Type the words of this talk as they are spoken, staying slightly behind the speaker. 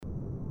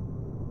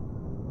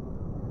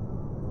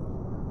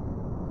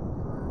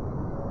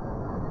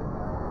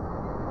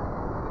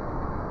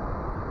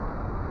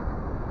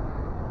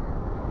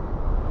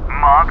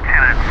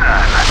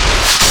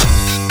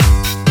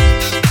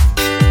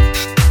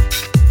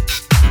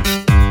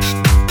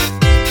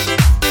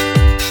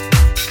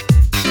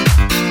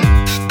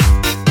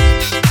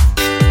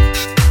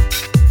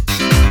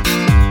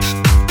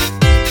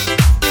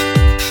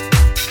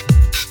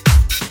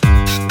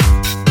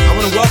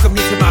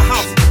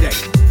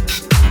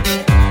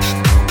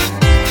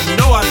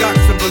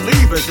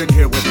sing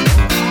here with me.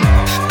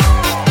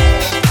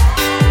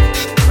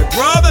 But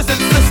brothers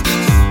and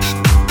sisters,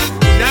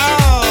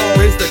 now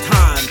is the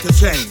time to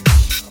change.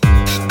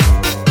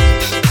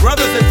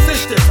 Brothers and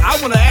sisters, I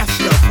want to ask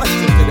you a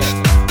question today.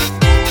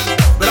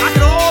 But I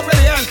can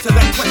already answer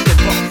that question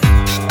for you.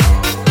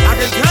 I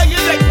can tell you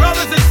that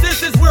brothers and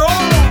sisters, we're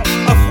all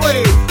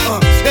afraid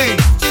of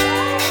change.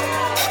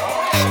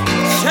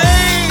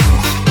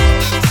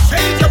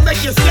 Change will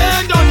make you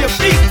stand on your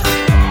feet.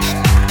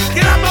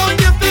 Get up on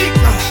your feet.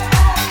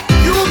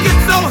 You will get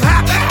so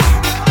happy.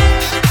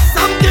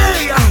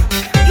 Someday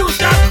you'll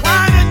stop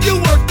crying and you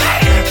will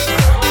dance.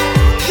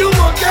 You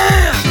will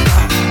dance.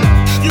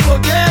 You will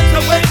dance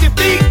away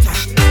defeat.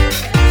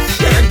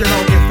 Standing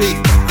on your feet.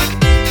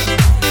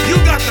 You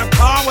got the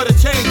power to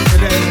change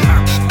today.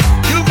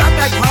 You got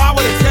that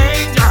power to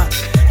change.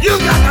 You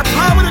got the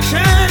power to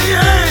change.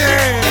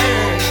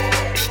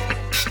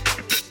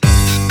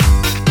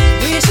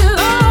 We should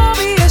all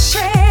be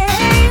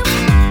ashamed,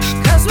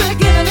 'cause we're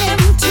giving in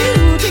to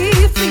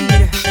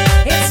defeat.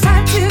 It's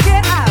time to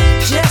get out,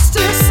 just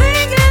to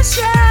sing and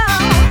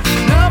shout.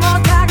 No more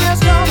darkness,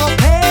 no more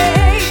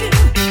pain.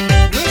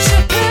 We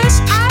should push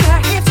out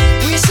our hips,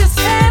 we should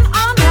stand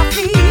on our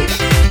feet,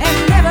 and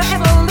never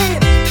ever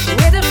live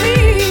with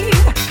defeat.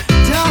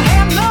 Don't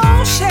have no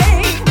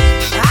shame.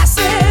 I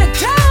said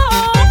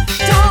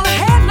don't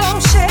have no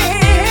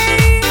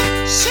shame.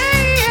 Shame.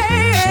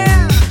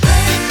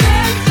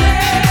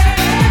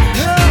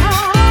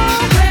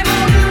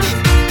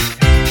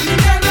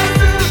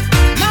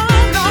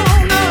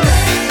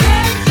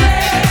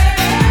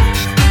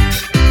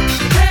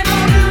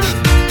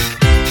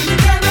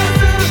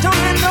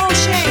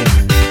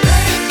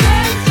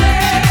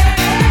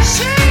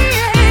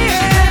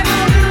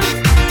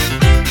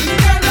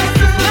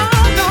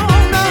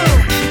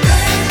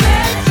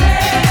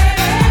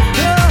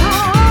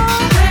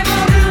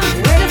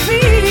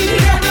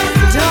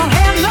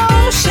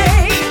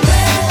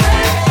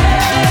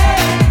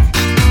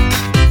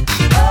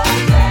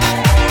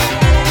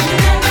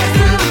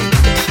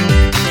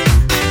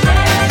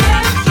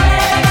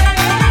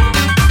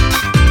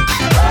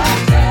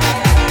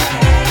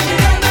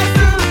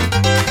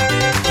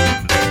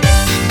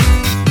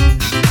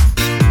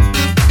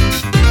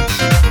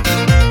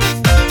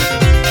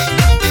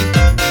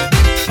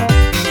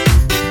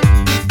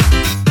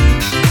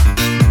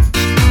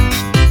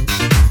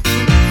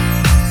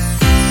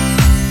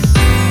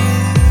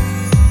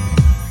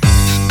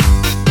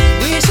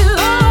 We should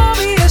all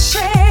be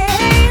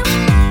ashamed,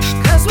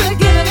 'cause we're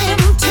giving in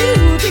to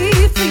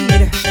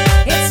defeat.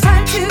 It's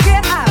time to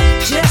get out,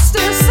 just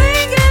to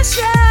sing and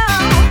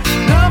shout.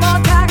 No more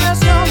darkness,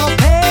 no more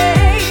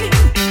pain.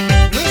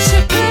 We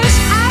should push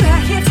out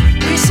our hips,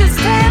 we should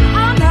stand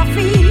on our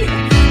feet,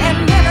 and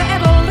never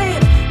ever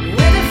live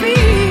with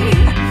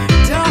defeat.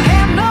 Don't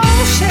have no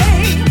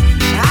shame.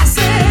 I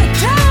said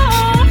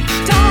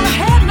don't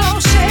have no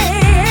shame.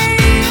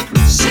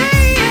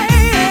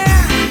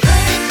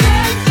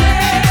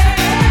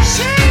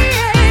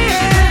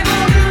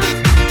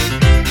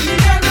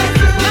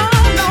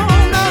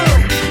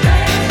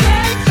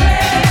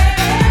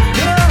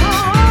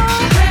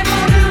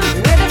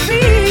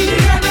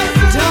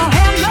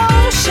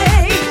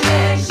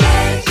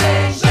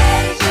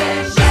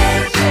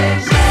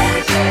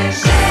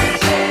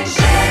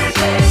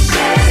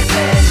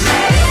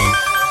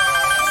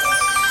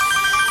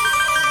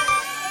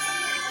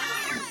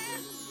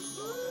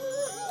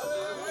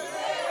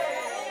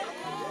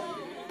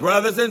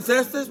 Brothers and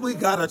sisters, we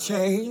gotta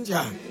change.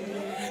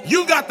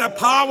 You got the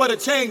power to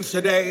change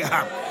today.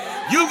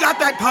 You got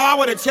that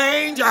power to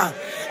change.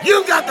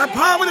 You got the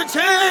power to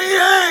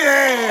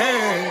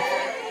change.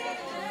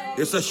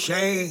 It's a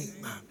shame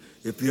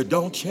if you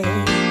don't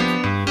change.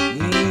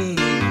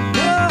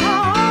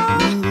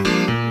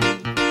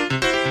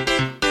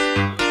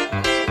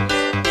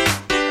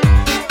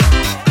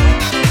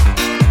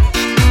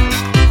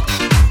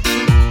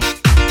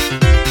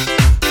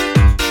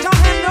 Don't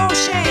have no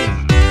shame.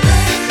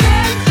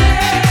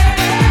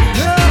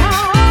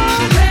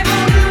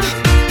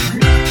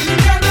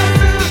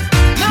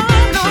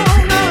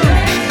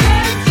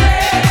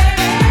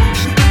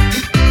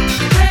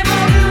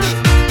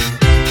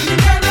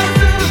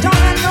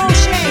 Don't have no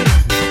shame.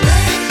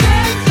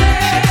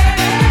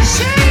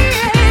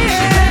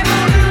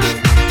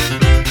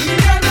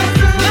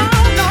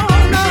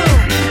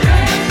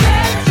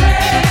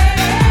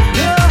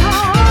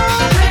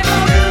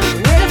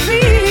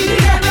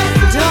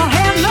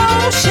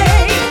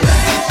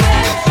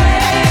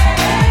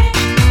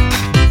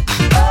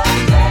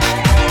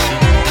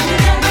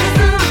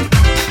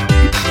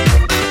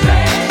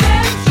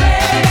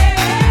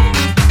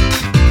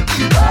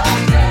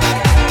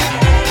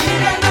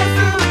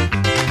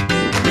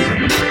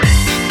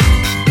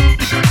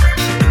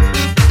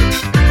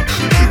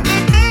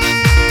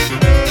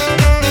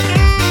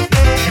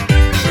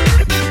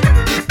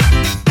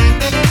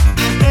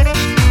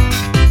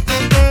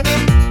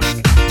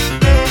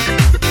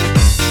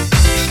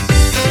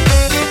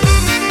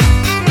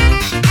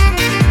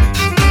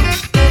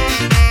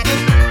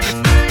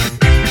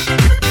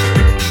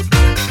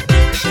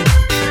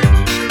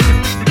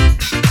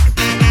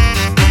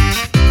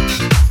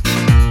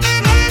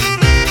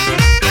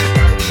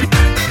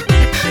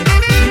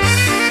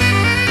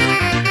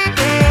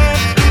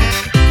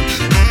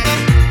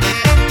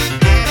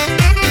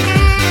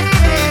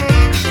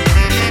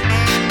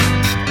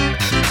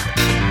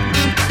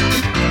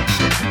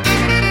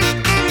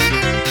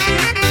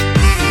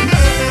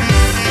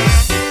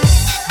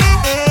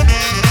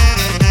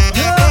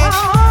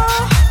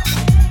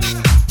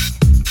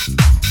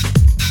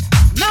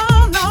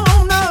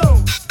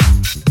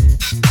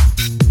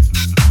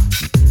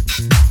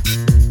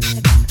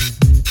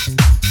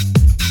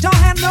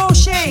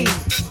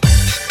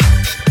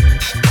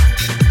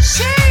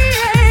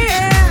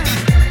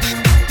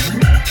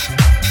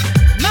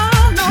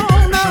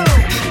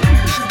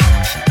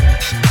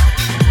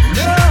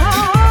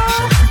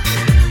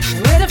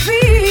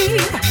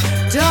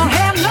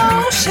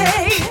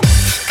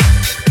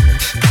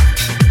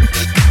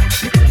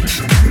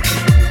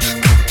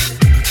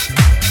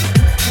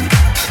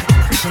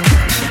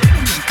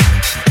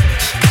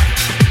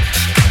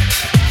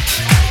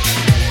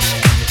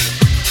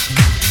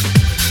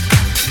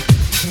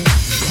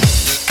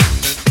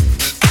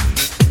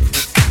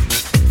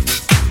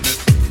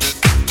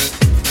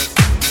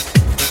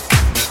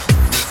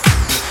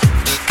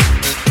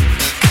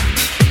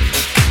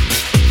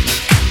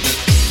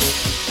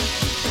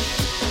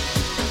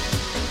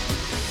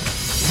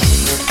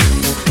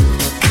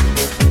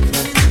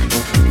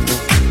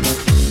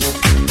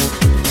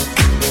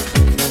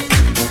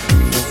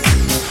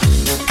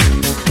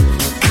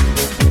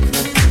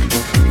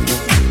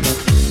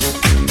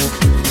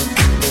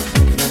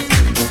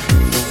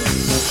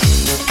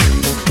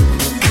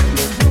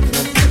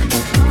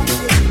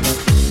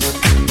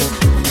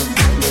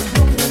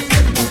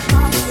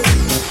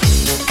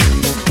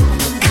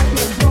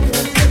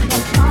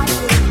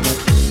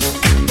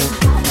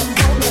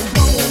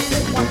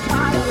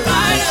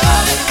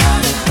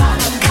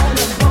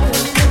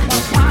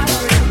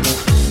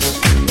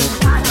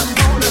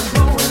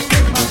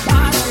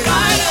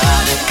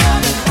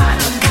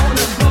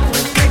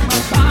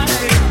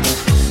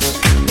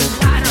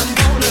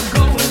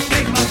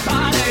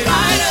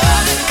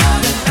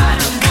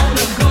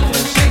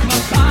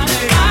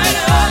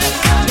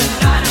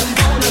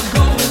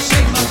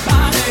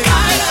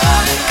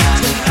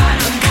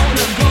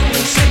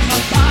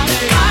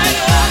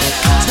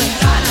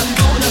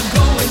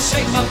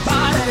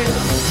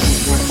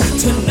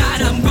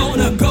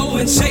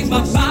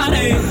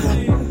 body.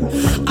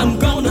 I'm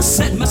gonna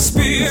set my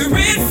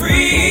spirit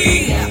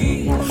free.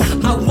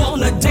 I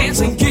wanna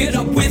dance and get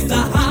up with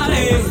the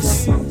hotties.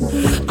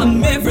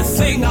 I'm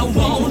everything I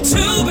want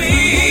to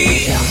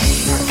be.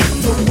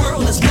 The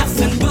world is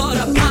nothing but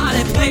a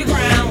party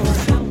playground.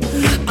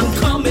 I'm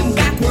coming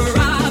back where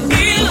I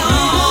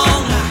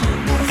belong.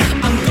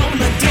 I'm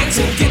gonna dance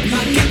and get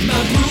my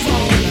groove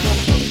on.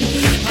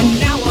 And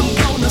now I'm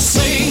gonna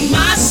sing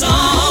my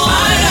song.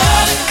 Fired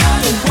up,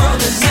 the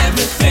world is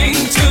everything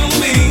to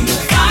me.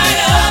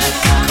 Fired up,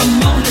 come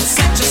on and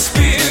set your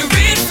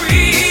spirit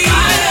free.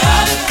 Fired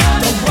up,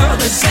 the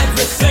world is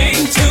everything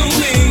to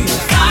me.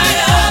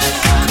 Fired up,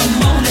 come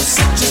on and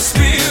set your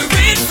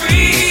spirit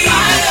free.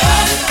 Fired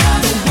up,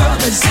 the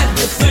world is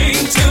everything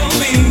to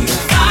me.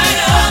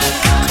 Fired up,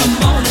 come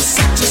on and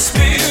set your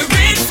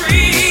spirit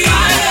free.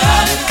 Fired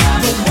up,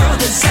 the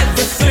world is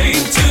everything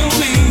to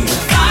me.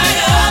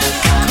 Fired up,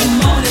 come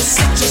on and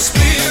set your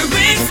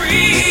spirit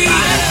free.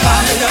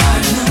 Fire it up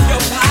and move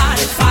your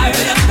body. Fire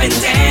it up and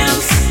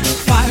dance.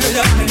 Fire it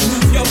up and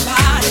move your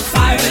body.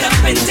 Fire it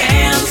up and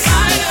dance.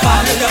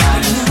 Fire it up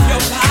and move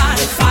your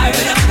body. Fire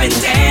it up and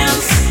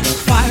dance.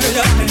 Fire it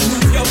up and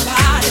move your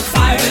body.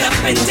 Fire it up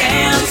and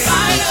dance.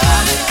 Fire it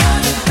up.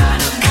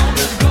 Tonight I'm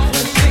gonna go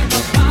and shake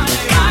my body.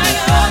 Fire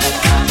it up.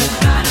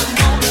 Tonight I'm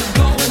gonna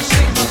go and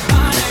shake my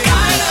body.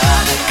 Fire it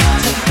up.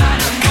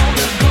 Tonight I'm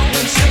gonna go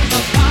and shake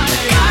my body.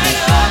 Fire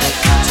it up.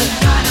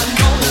 Tonight I'm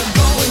gonna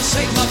go and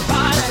shake my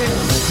body.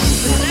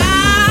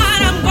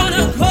 Tonight I'm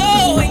gonna go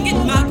and get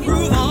my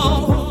groove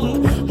on.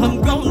 I'm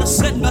gonna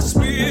set my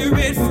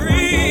spirit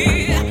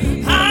free.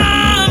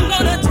 I'm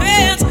gonna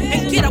dance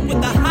and get up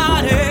with the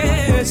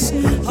hottest.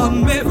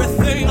 I'm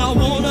everything I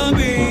wanna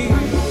be.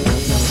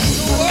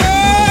 The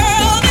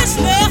world is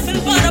nothing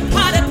but a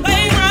party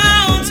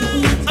playground.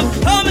 I'm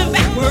coming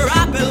back where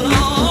I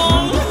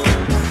belong.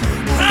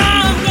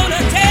 I'm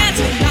gonna dance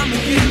and I'm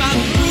gonna get my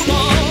groove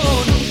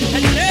on.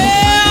 And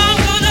now I'm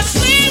gonna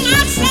sing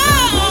my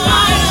song.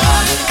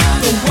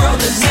 The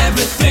world is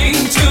everything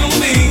to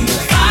me.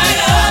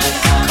 Fired up,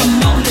 come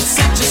on and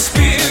set your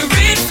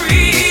spirit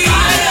free.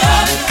 Fired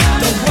up,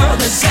 the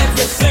world is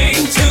everything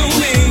to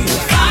me.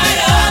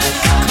 Fired up,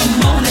 come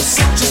on and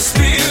set your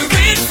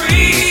spirit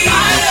free.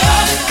 Fired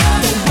up,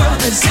 the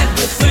world is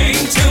everything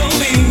to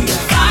me.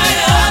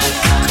 Fired up,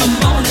 come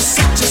on and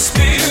set your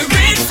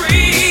spirit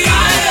free.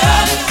 Fired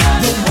up,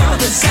 the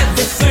world is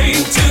everything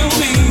to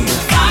me.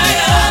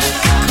 Fired up,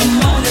 come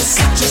on and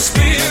set your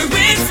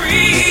spirit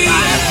free.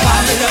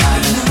 Fire it up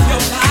and move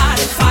your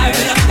body. Fire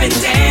it up and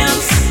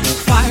dance.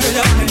 Fire it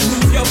up and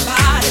move your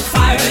body.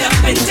 Fire it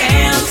up and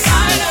dance.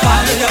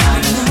 Fire it up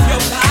and move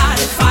your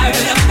body. Fire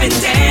it up and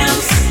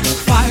dance.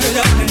 Fire it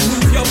up and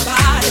move your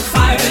body.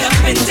 Fire it up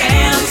and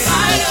dance.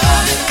 Fire it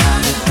up.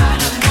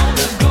 Tonight I'm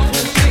gonna go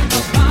and shake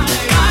my body.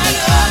 Fire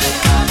it up.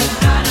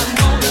 Tonight I'm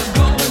gonna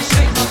go and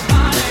shake my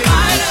body.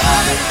 Fire it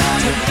up.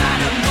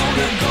 Tonight I'm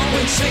gonna go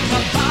and shake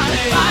my body.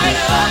 Fire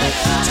it up.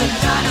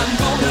 Tonight I'm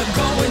gonna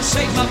go and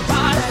shake my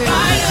body.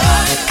 Fire it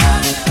up.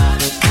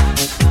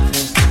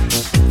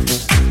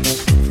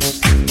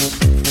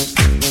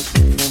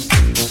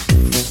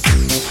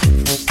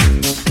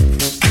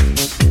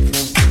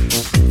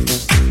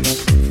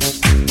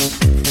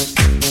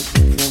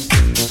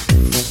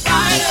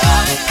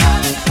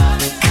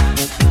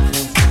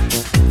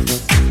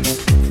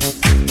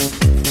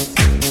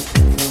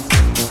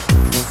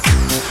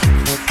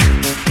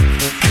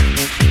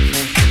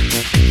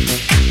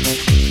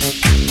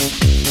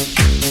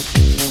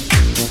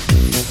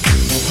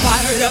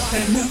 Fire it up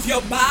and move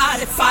your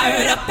body, fire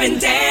it up and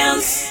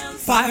dance.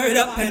 Fire it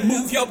up and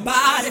move your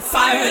body,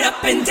 fire it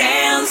up and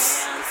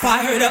dance.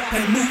 Fire it up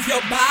and move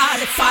your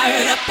body,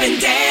 fire it up and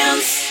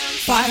dance.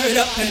 Fire it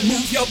up and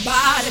move your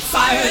body,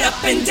 fire it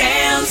up and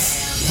dance.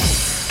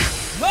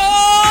 Oh,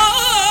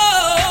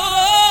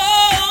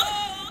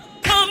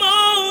 come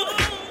on,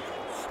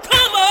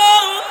 come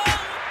on,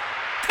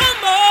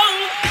 come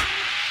on.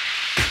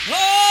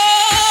 Oh.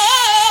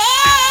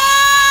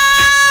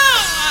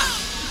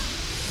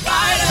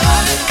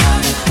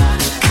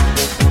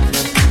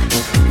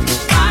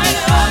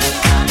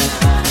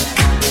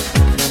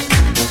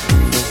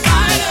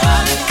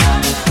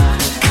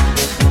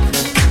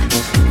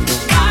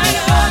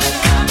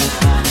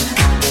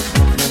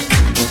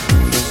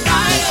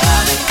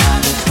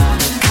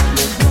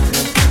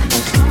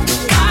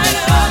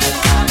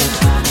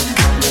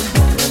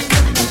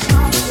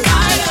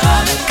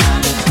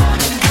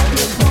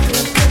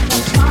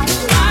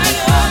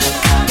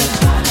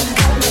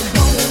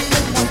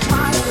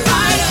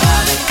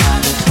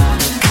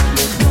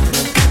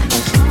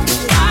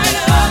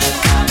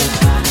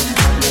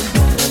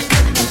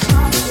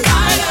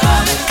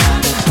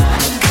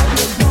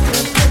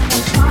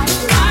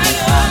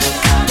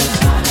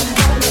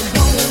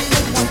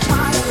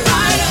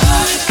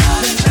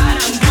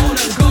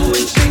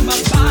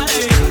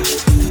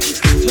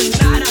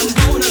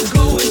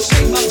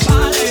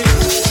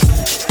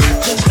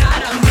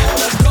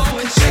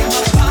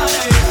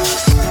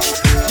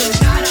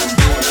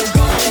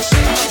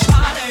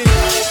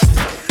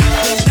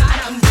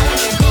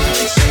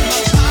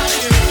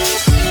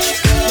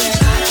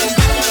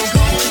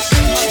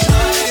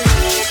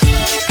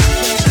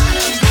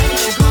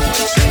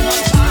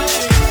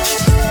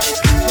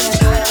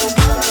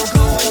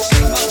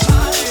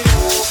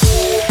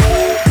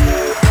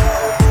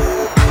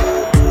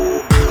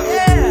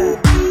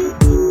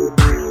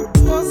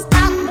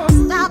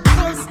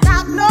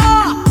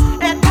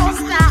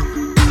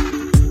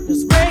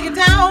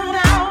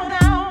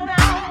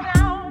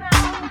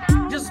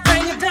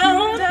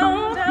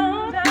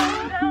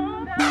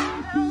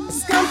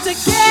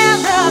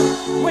 together,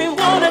 we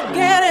wanna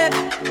get it.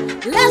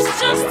 Let's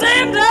just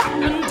stand up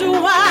and do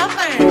our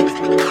thing.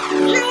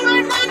 You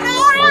might not know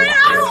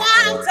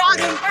what I'm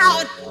talking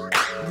about.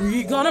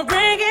 We gonna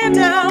bring it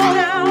down,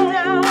 down,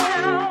 down,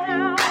 down,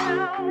 down.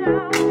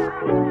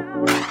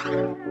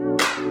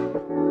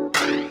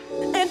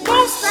 It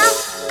won't stop.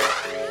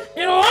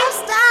 It won't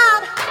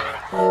stop.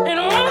 It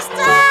won't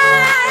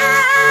stop.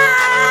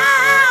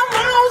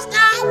 Won't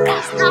stop.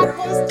 Won't stop.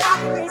 Won't stop.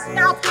 Won't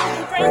stop.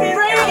 Bring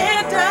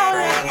it down.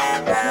 Bring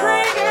it down.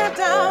 Bring it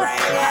down.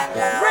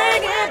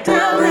 Bring it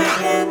down.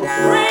 Bring it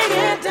down. Bring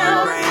it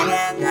down.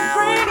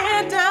 Bring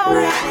it down.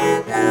 Bring it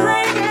down.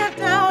 Bring it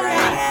down.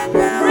 Bring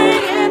it down.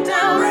 Bring it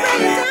down.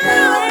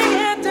 Bring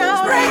it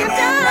down. Bring it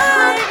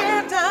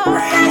down. Bring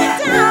it down.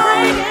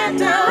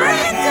 Bring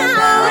it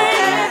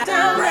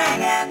down. Bring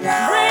it down.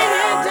 Bring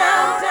it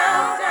down.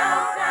 Down. Down.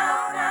 Down.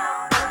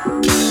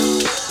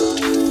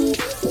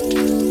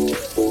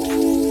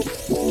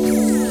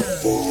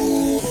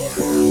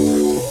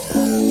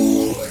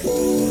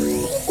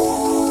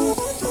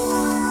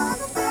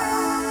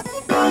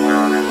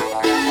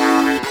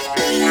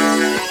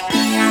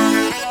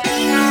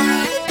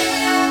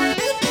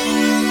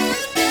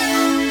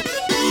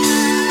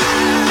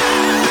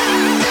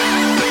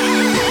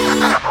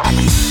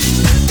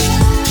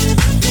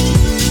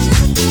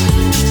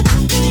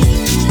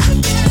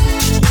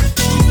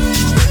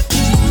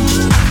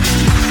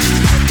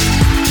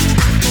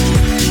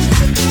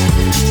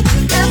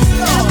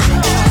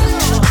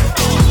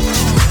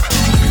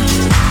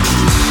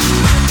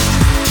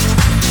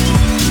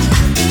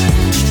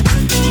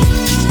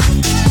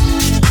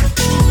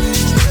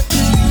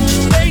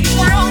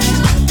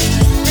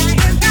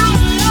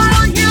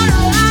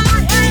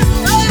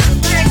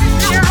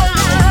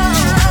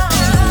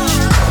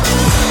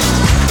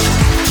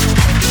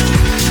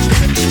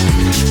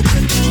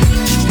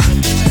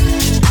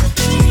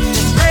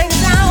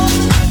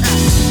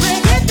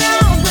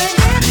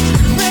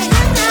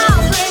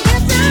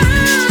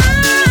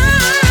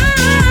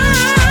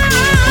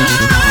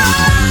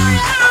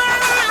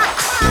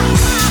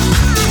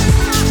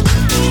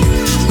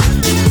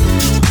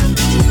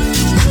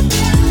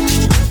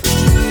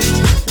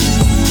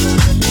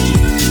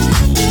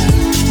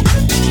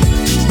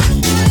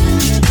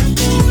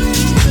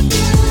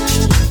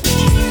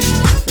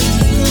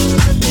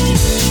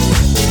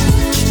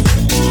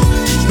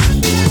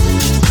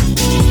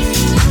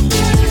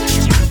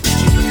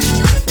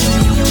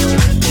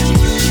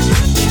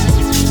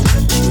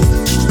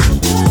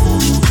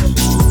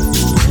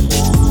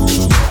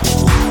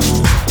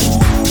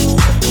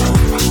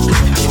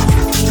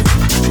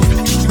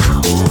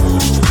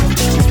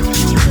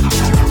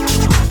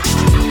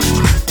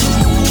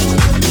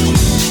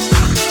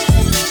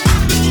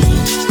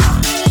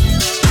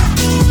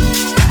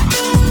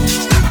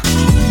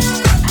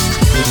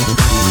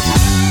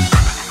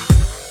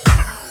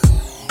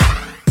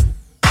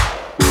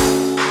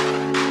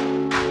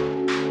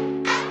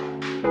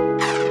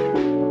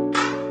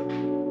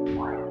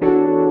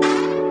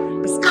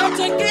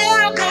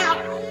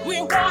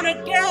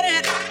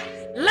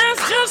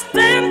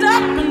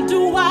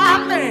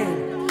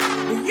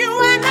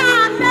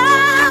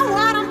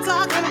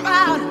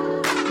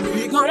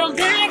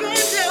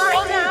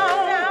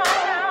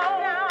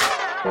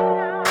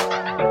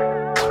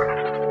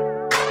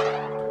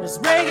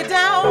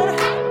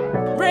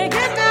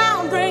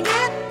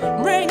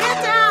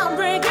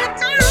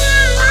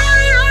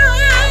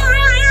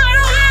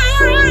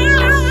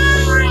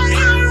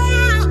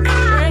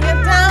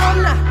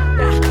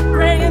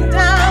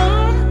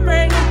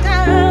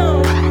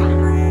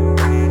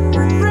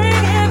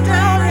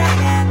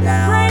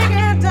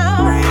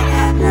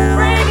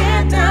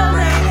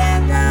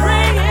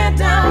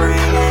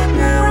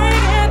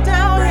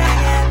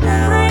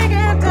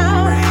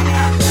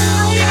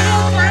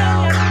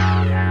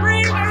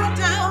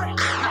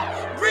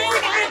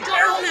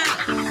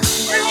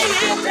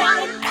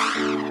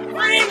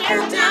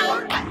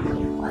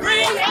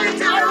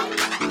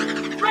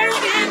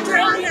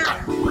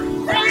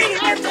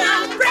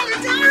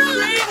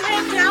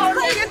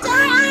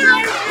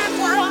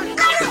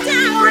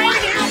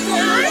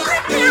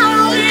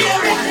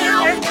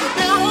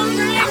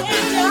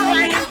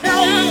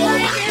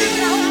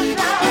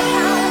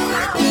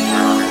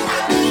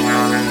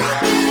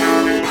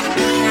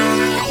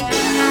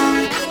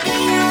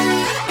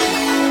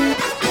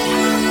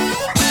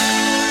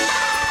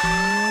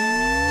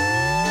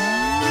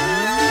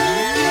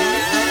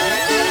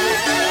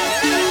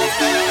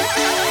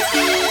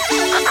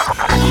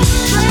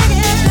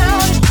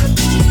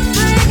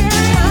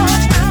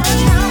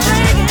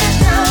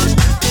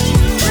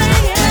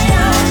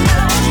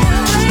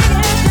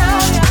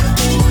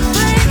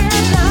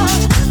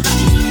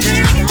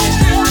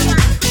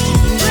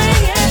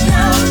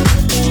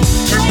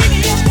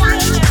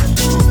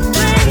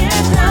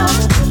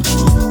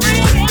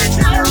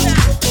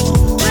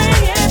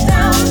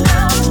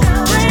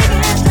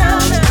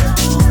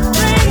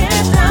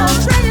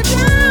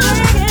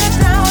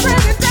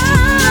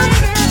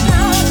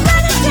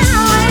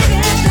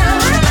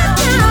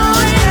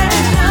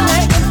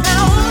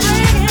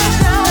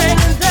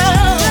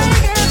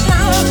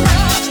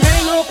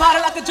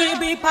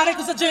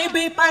 this a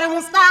JB party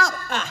won't stop.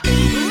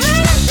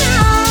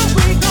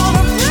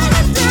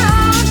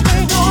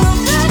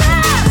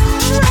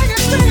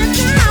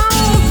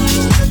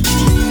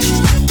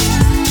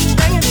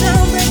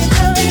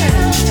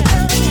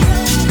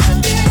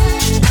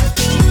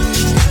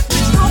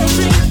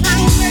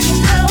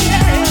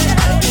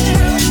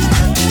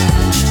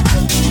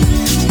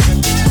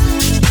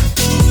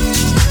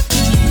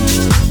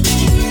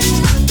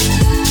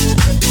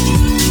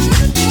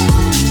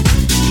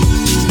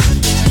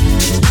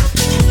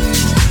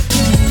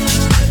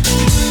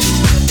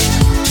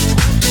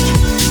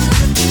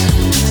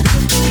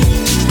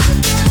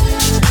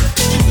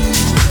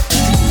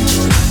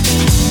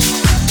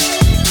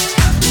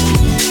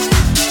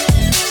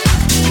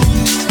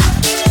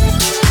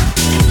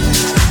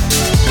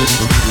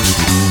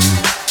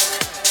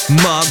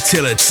 Mark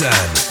Tillotson.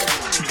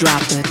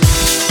 Drop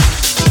it.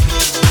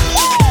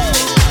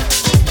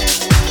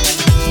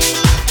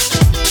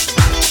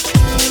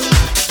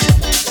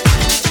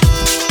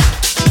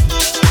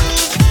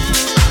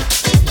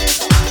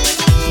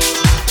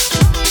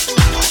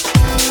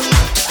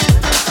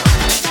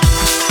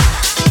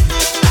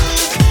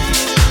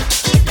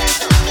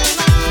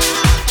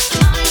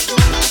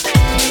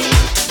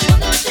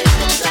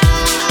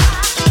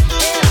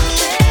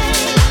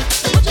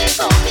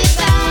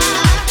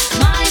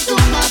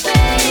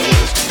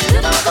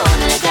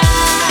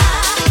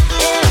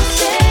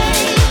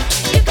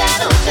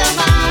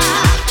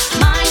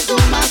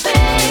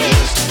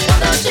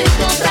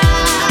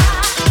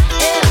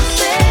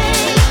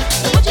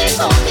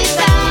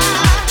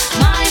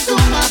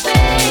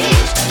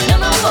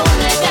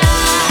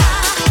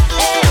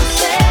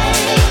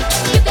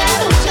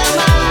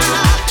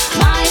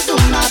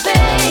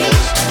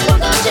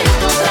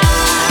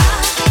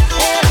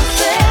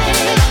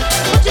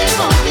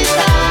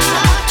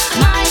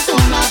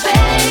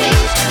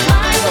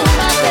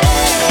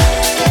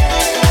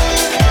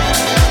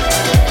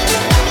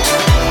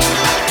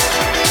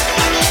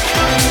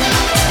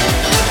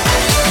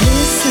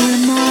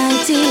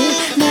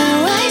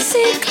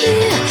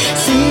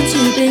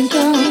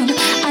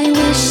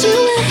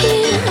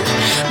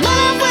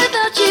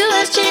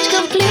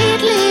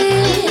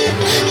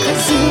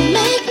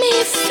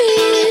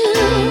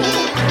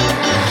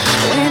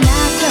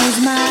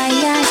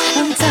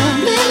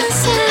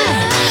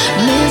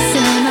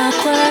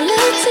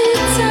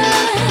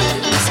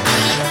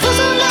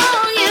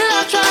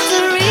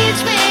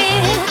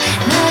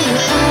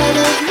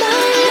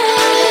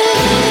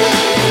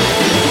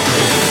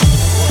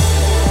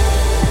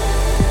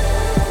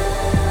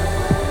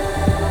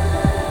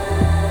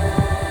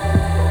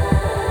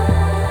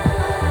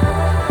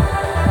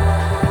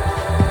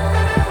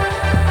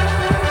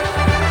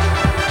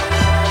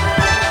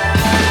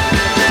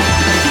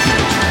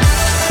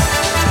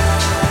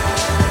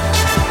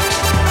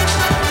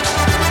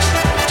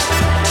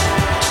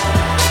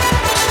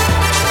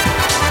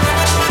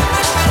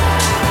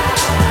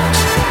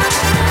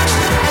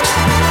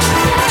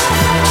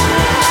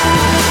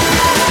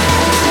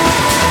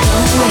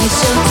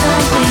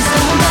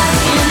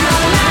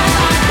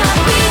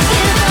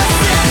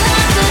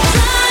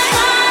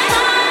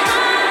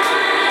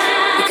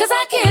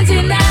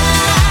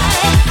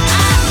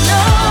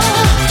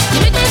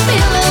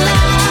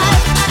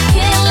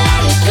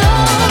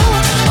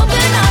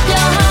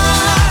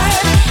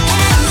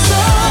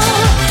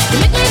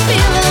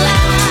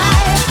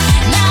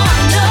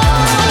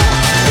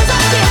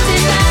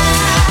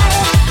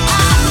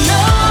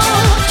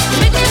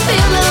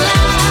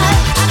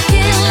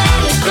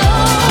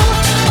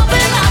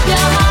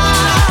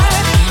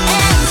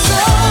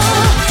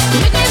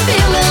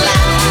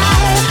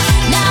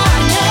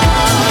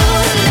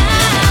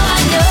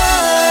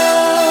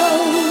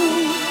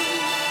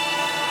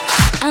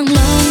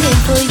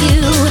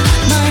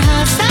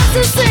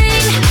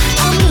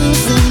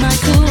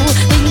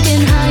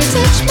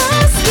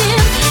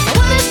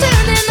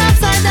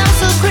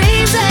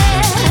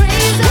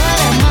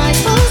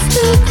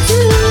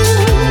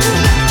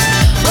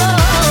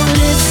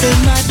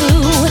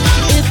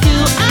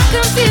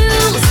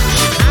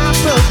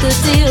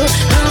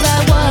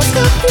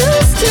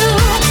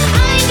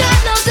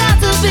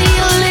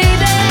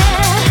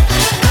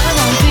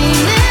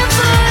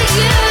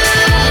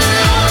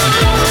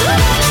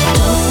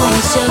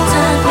 Your time.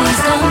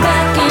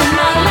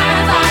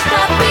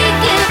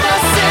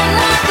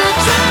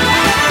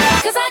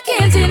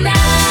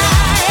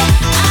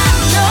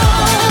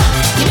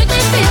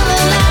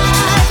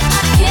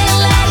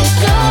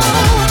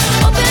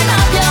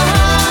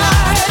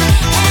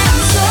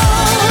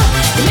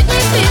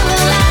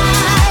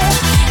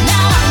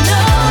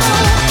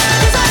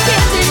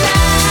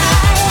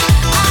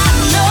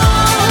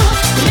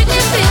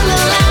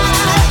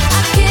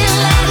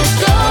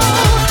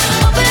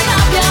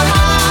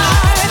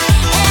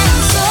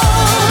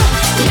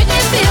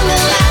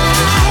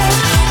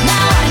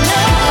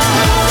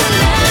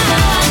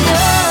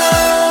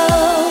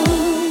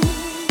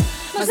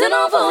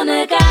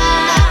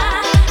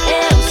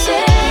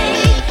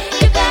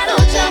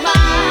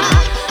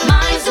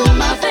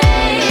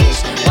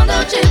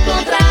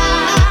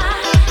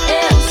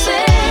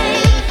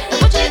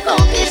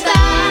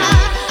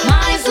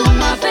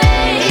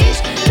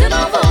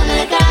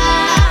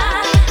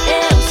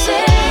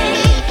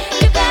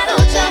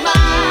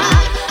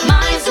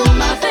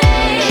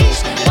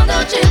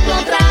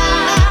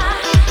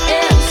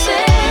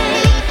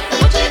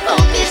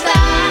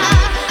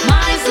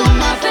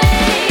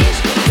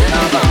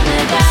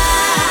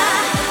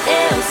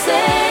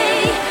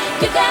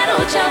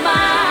 quero te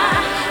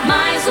amar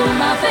mais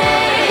uma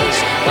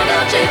vez. Quando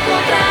eu te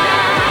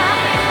encontrar,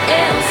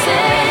 eu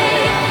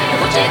sei, eu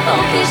vou te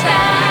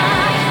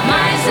conquistar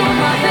mais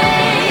uma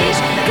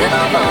vez. Eu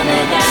não vou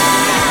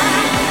negar,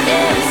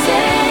 eu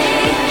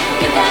sei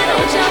que eu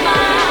quero te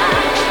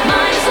amar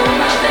mais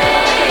uma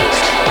vez.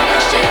 Quando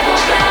eu te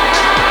encontrar,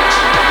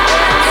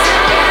 eu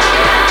sei,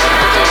 eu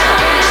vou te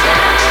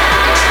conquistar.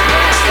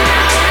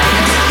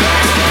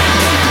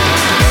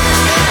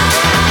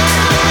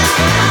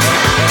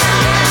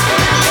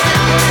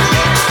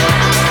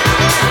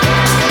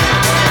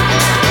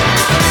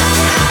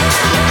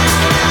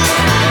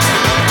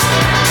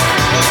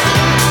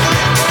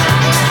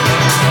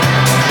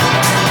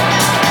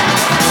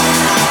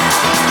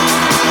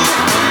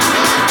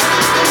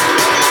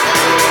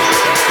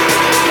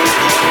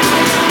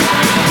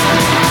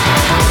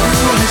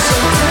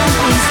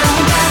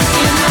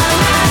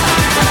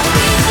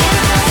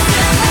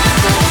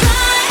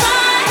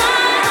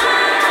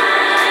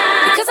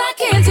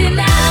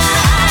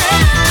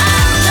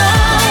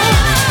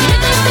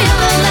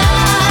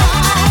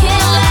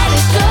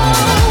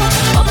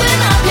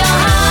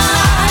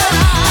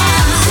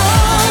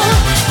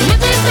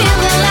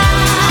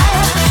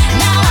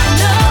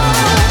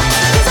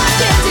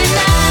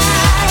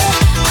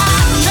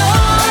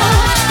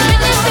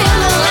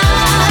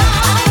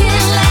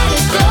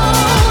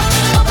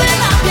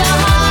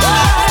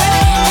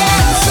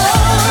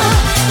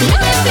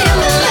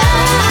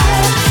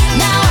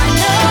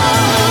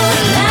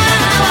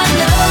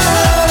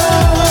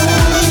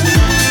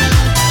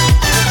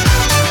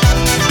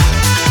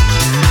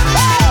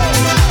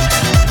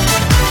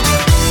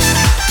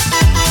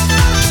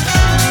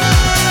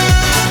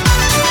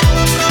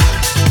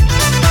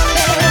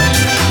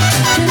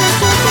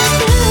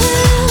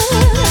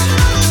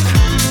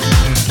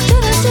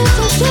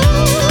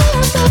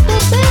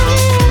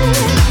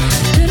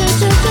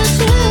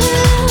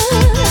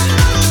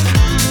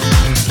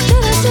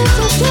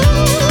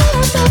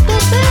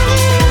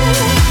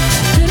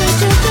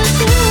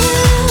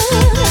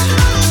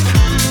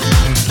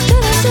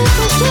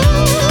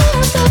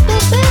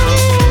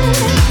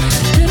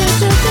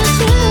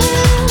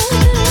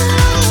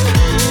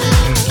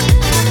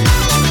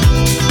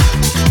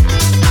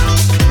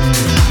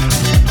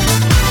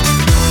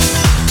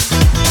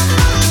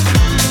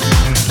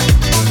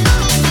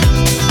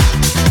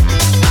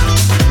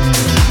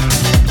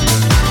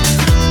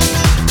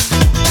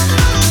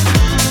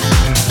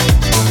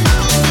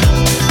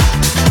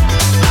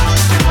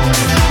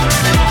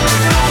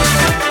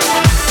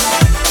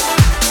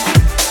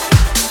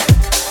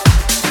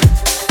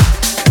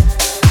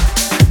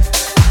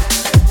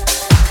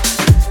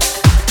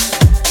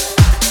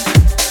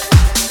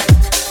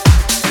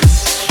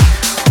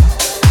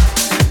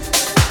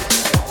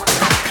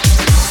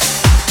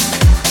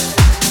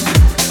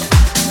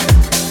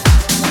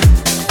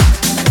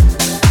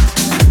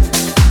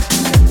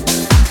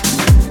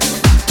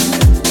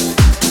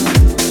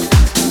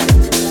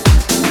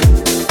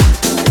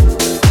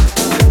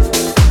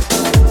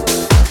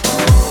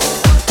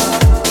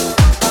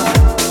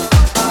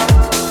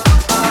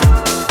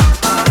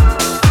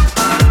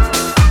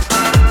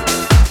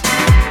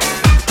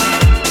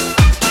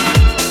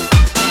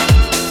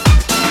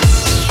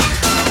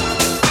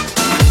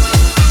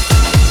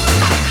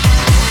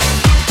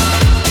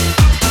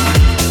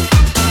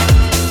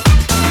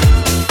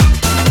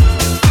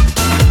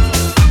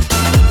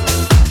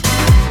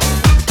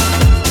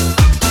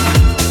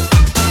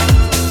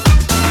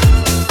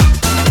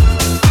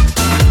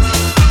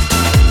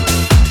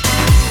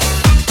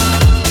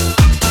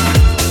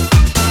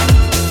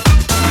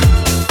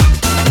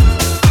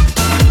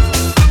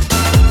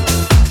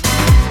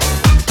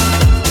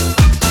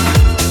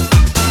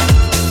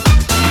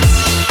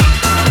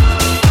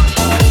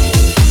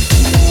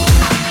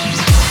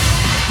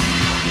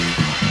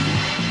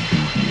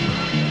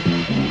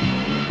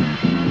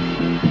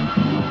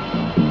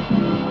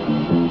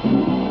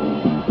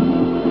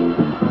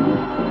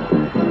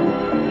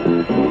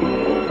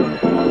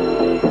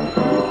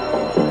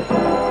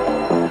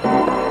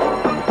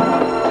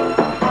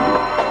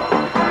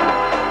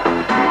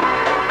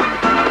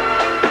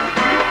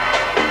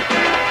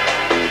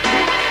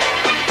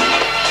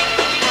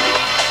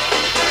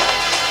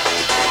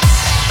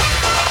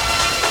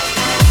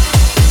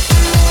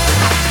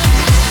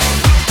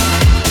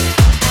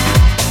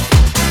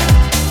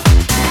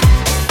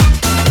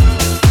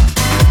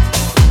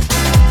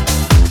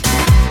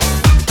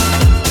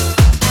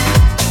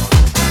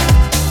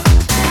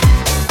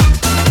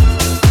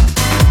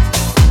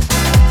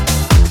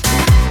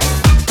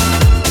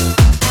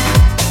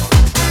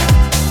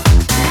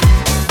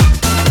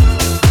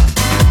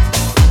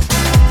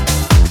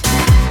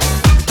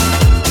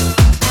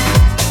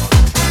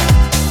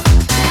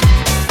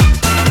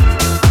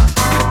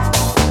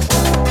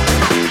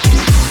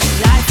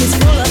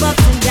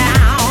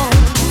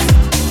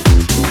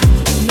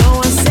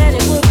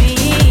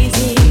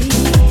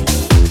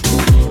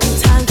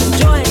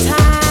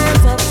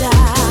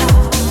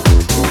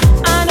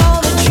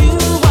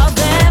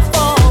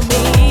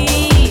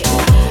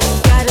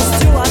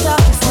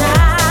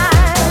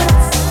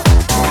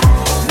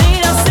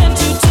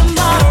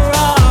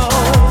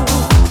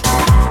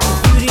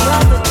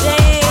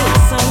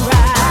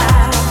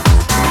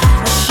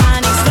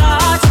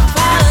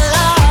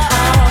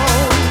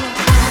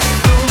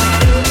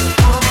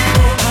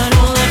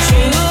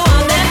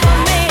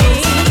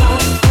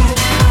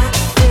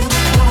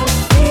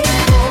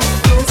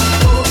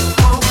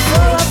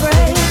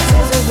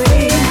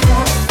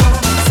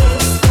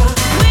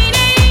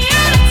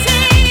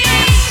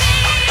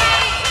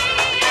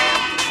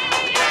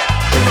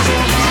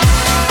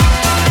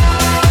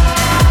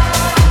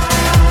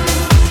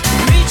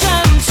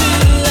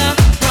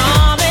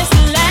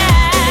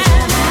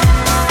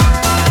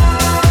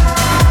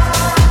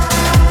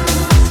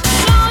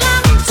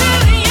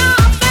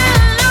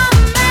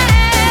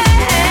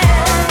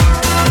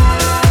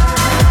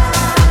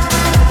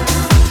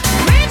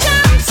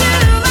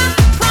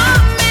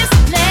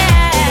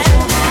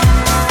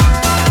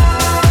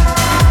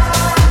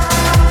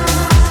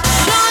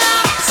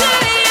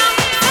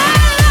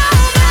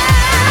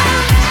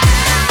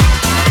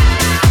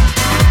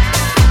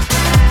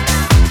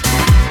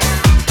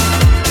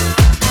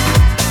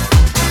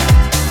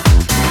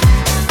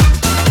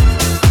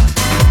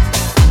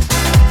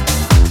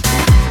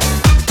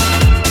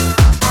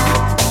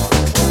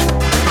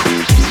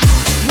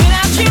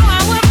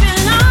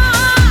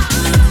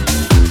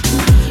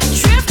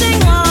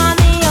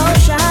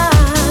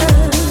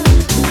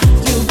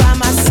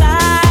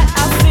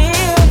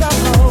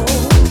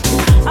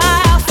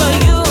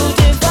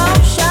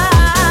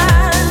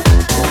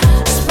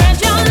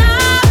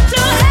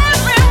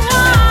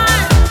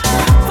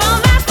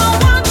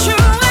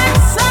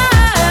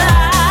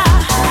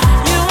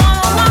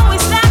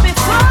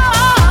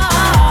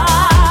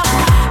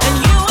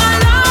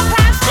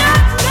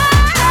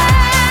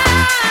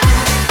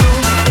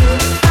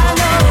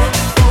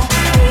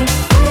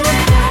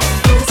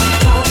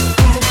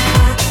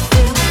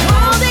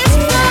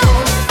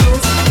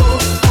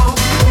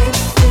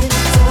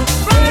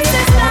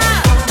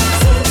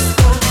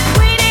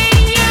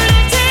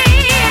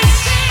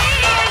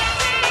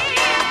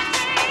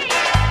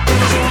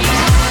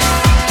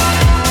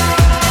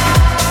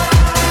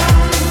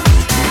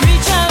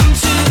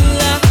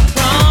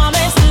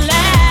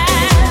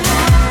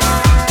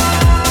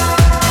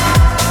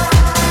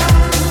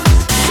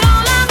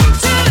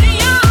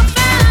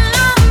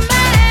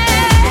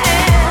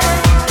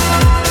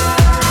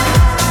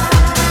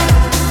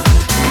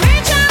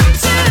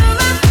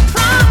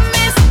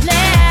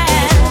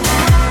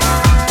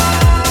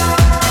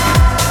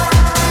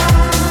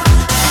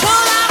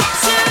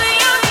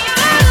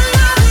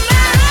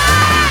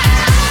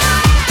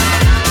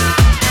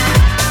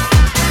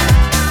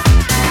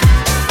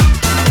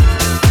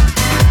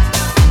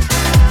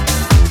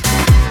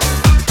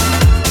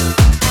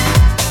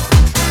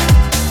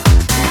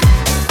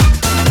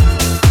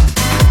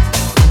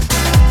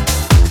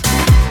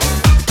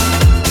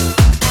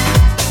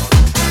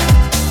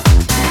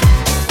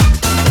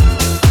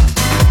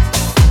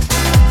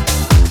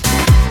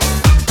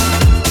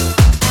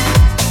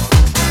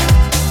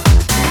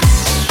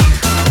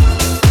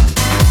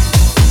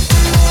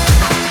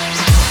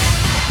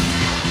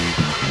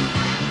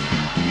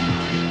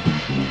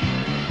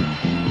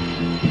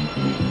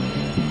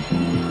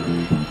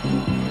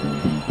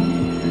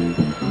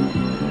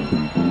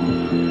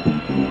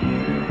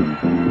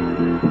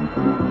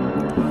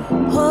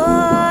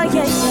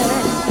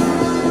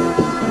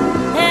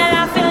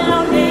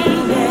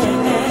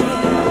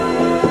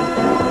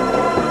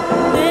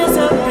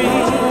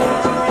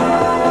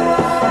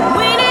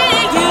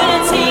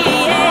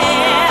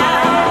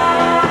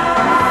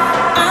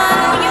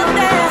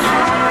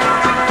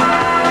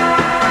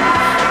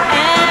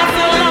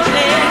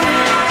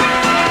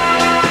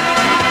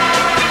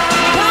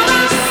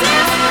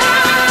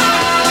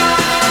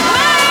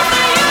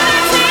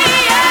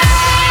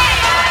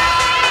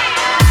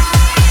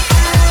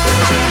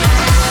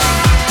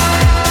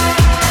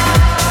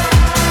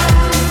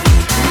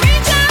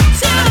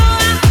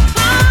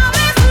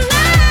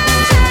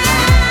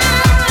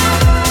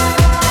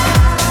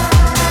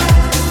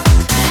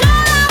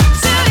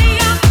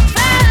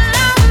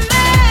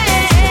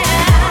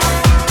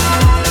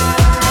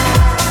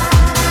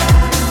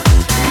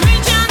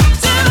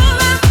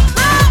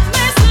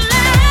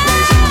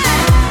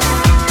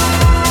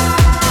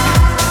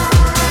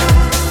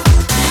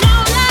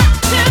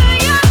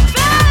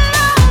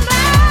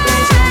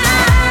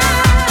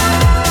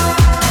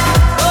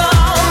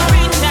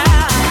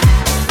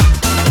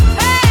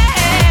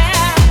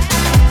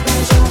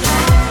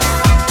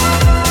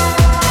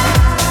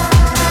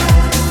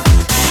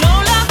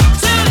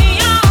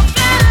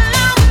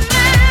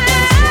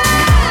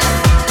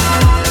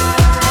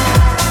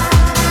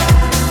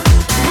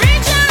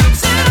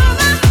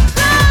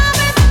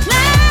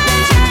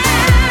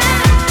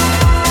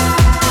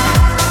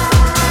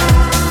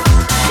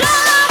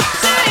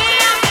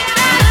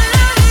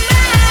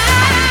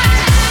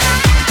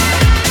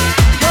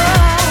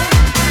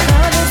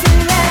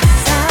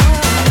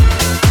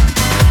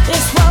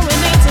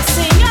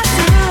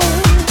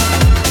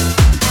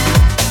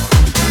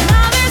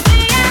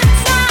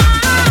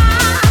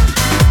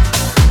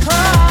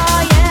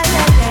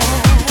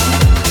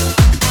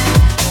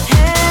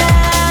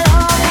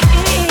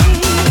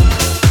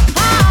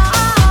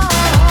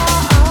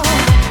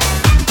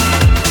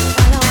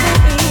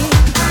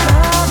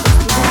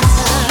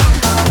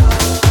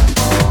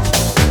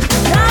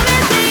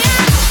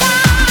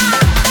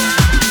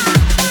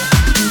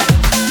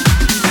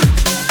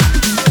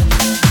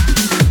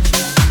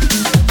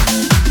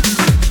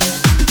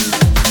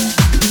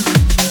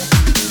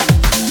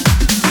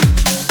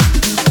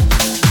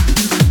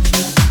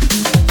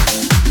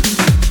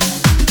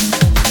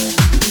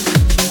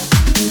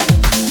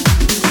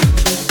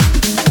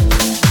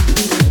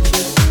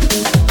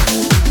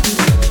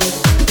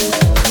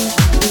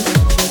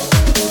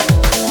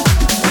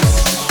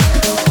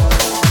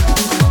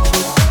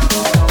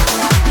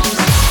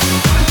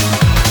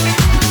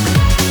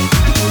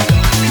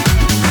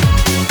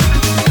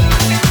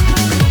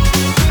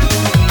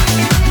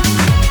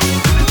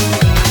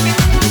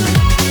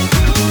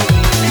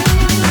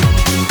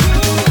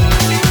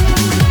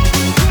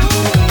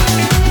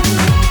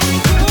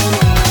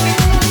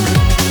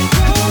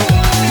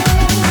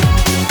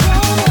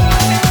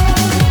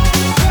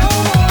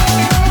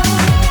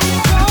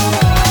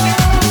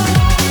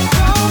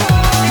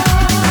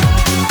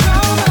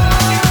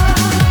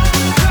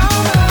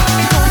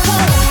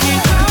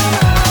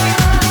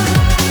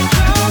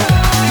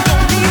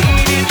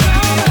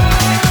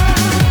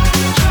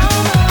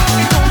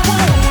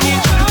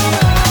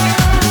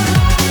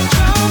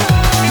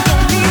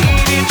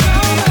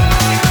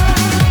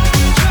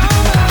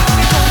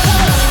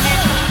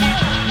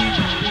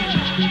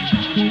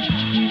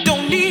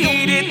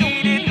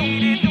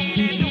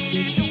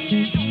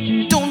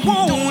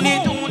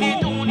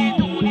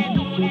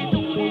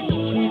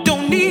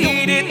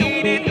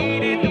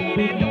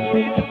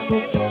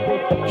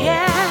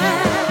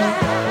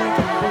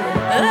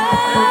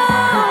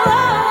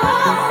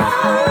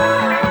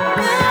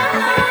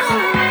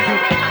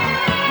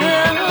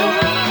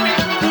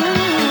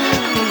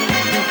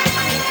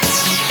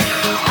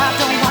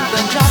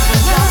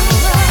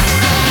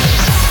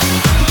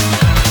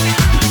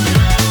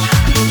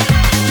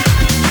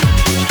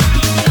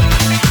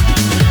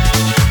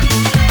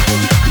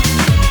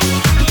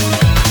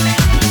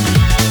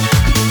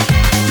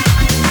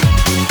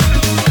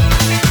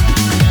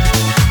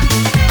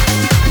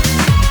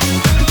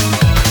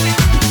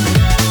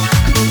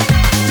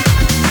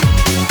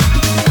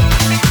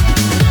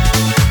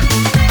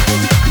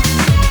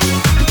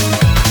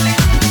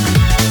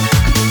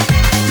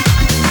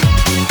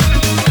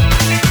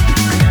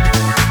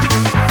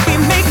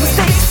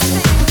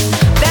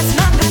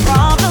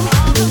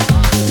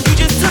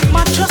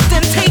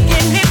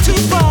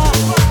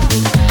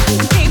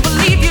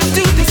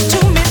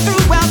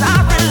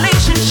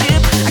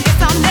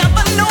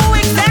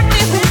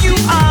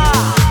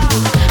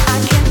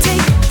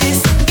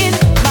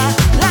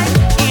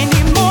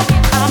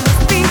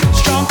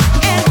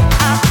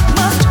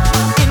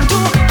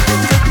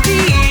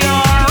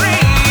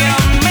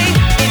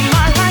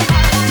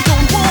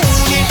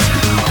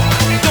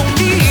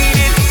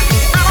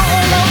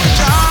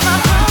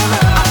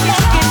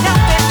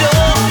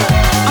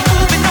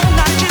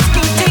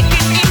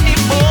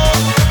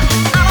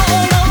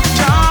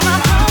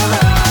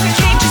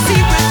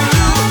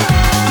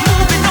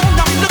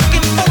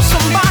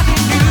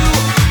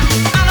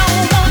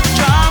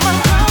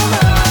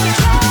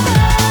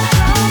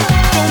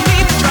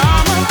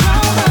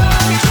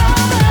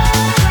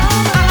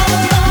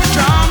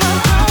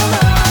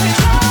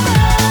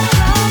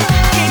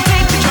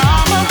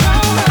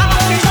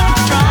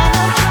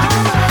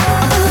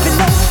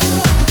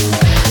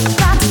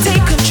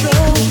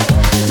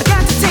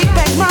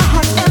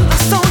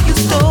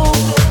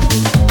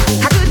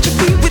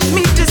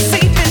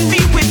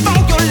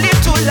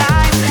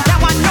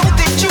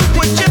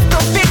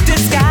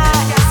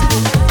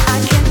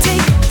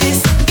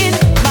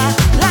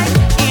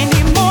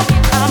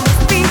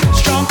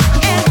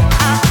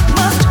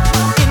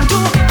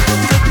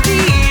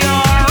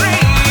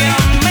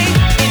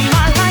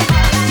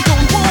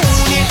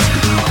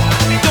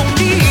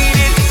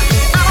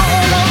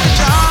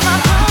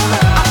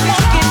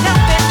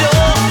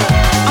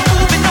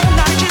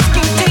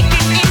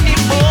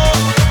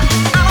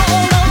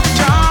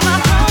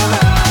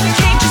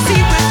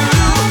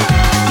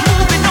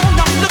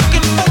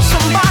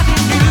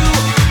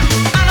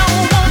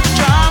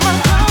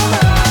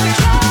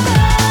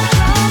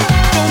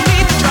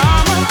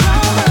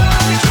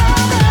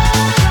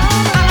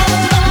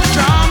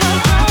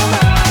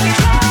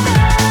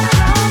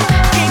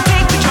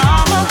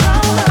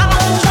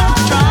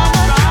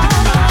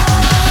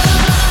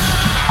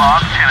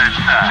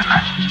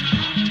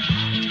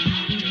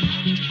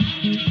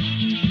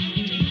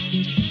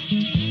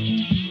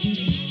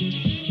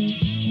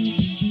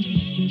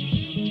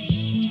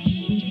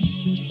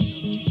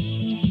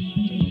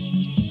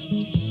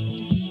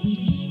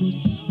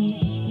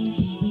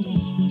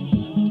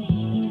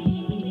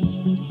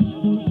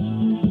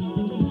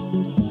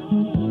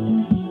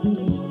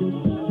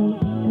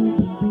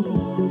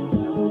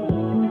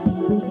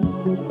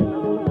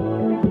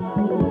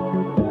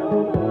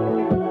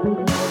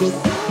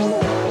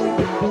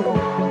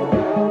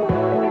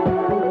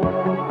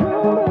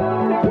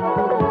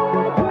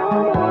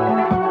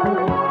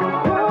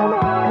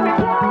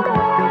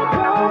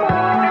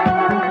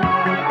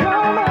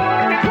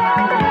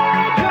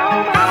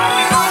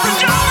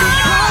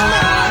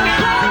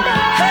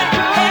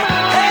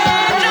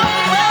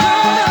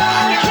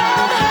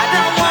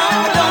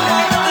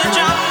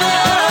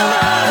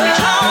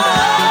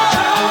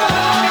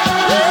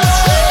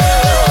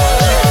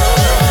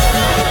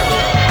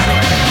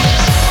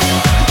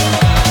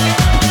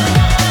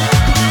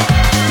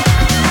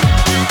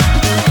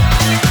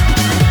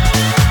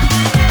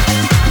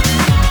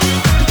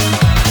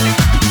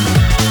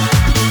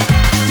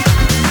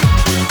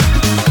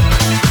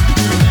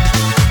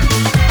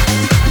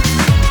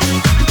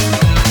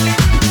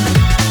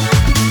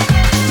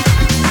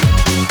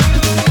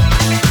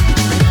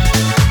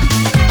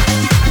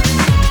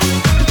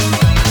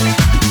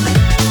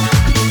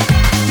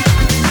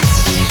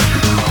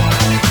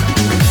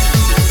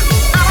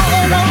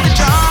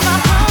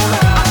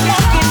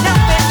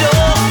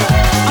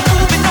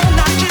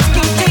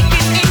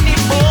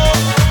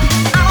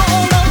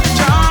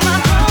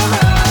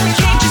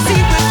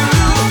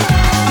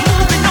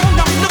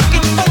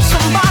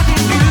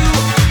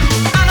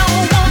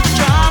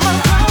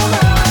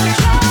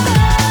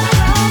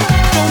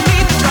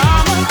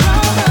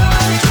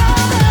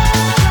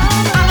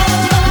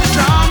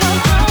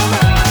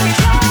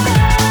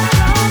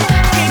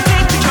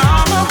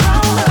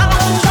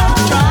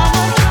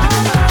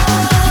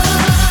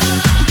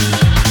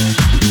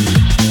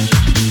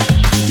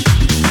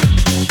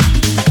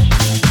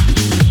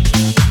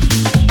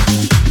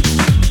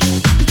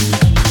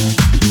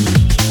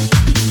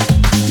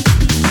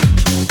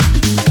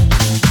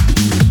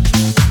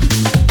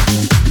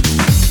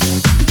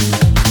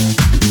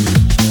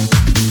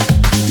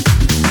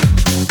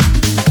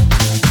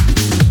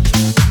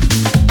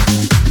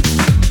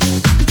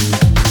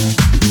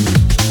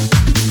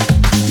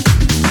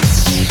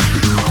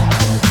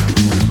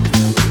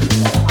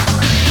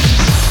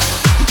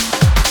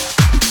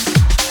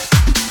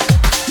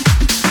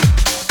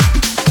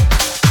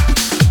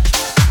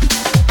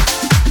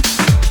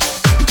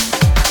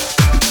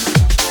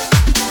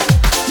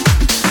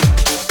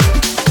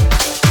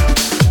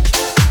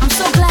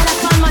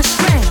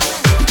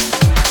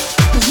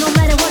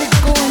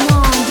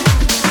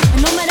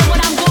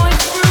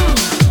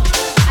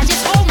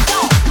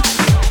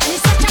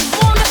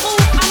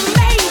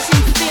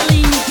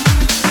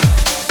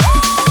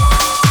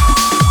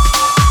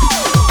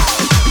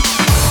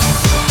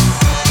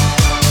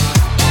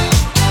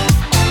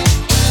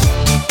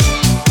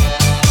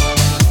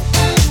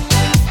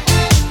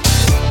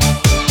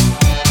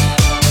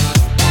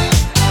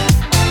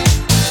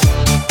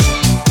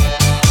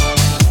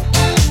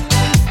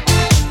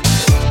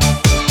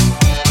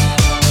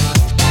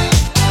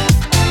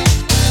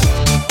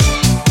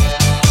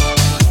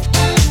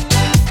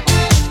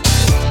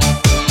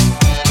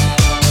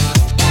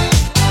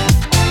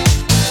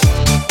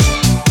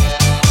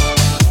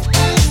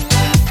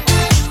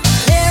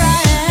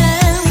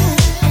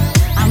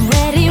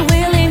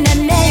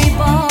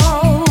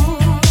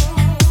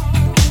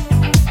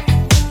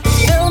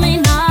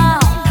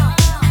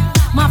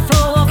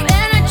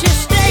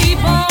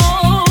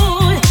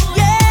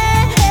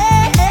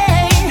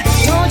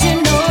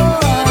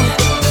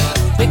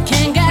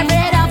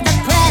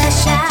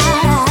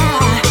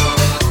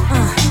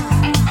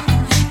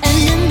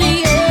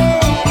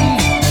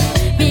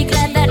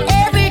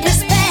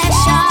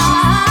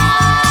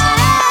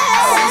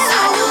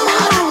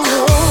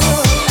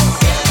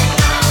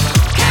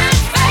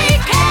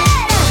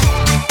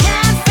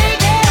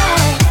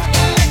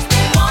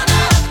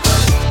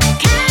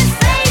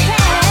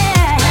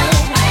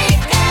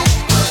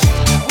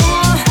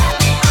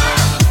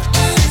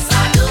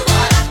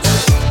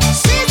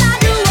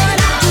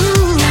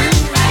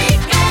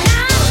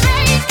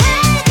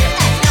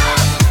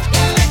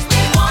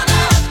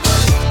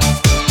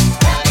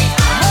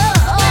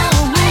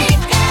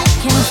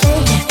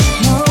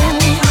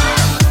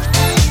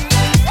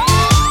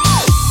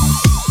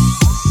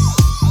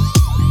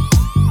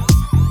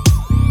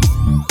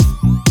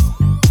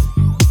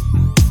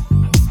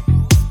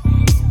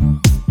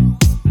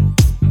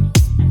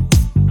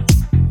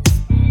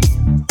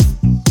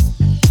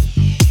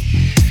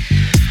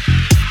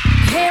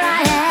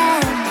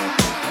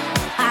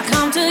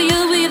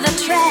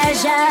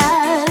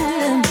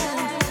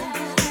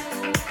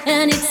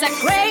 and it's a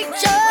great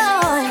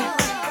joy,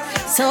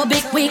 so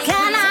big we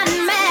cannot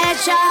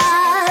measure.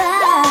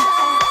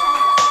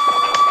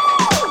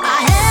 I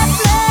have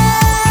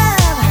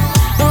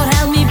love, Lord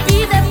help me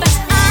be the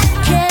best I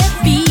can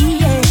be.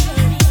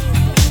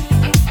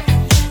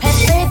 Have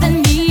faith in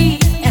me,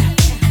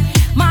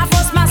 my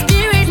force, my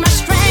spirit, my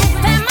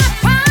strength, and my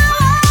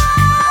power.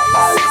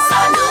 Since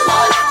I know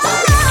what I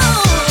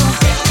know,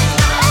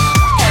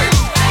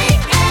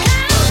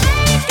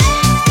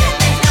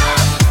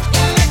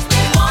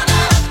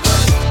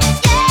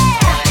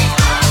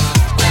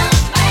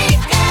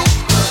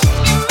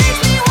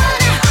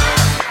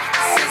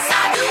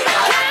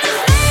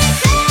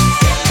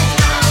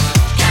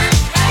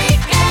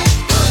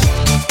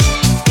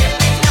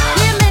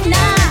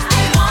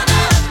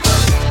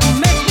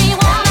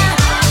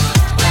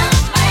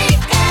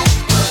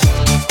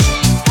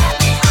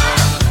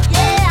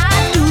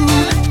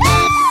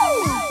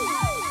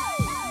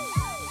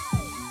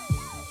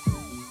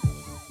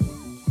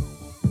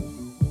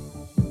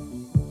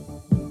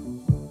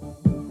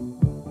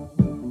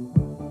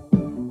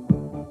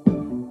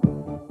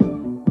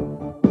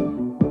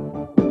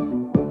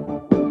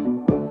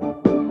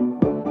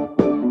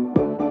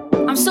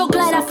 I'm so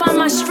glad I found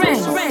my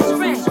strength.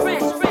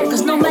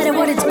 Cause no matter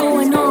what is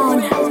going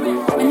on,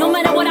 and no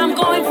matter what I'm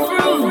going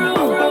through,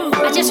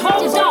 I just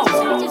hold on.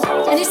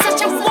 And it's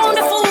such a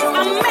wonderful,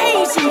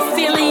 amazing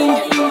feeling.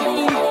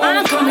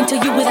 I'm coming to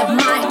you with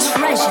my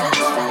treasure.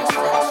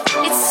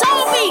 It's so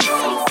big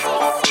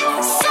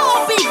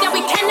that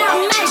we cannot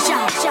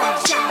measure.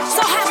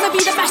 So help me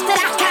be the best that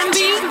I can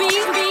be.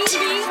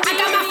 I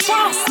got my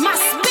force, my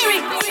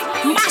spirit,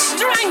 my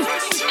strength,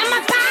 and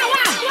my power.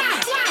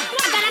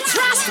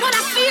 Trust what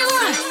I feel.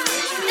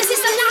 This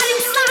is the night.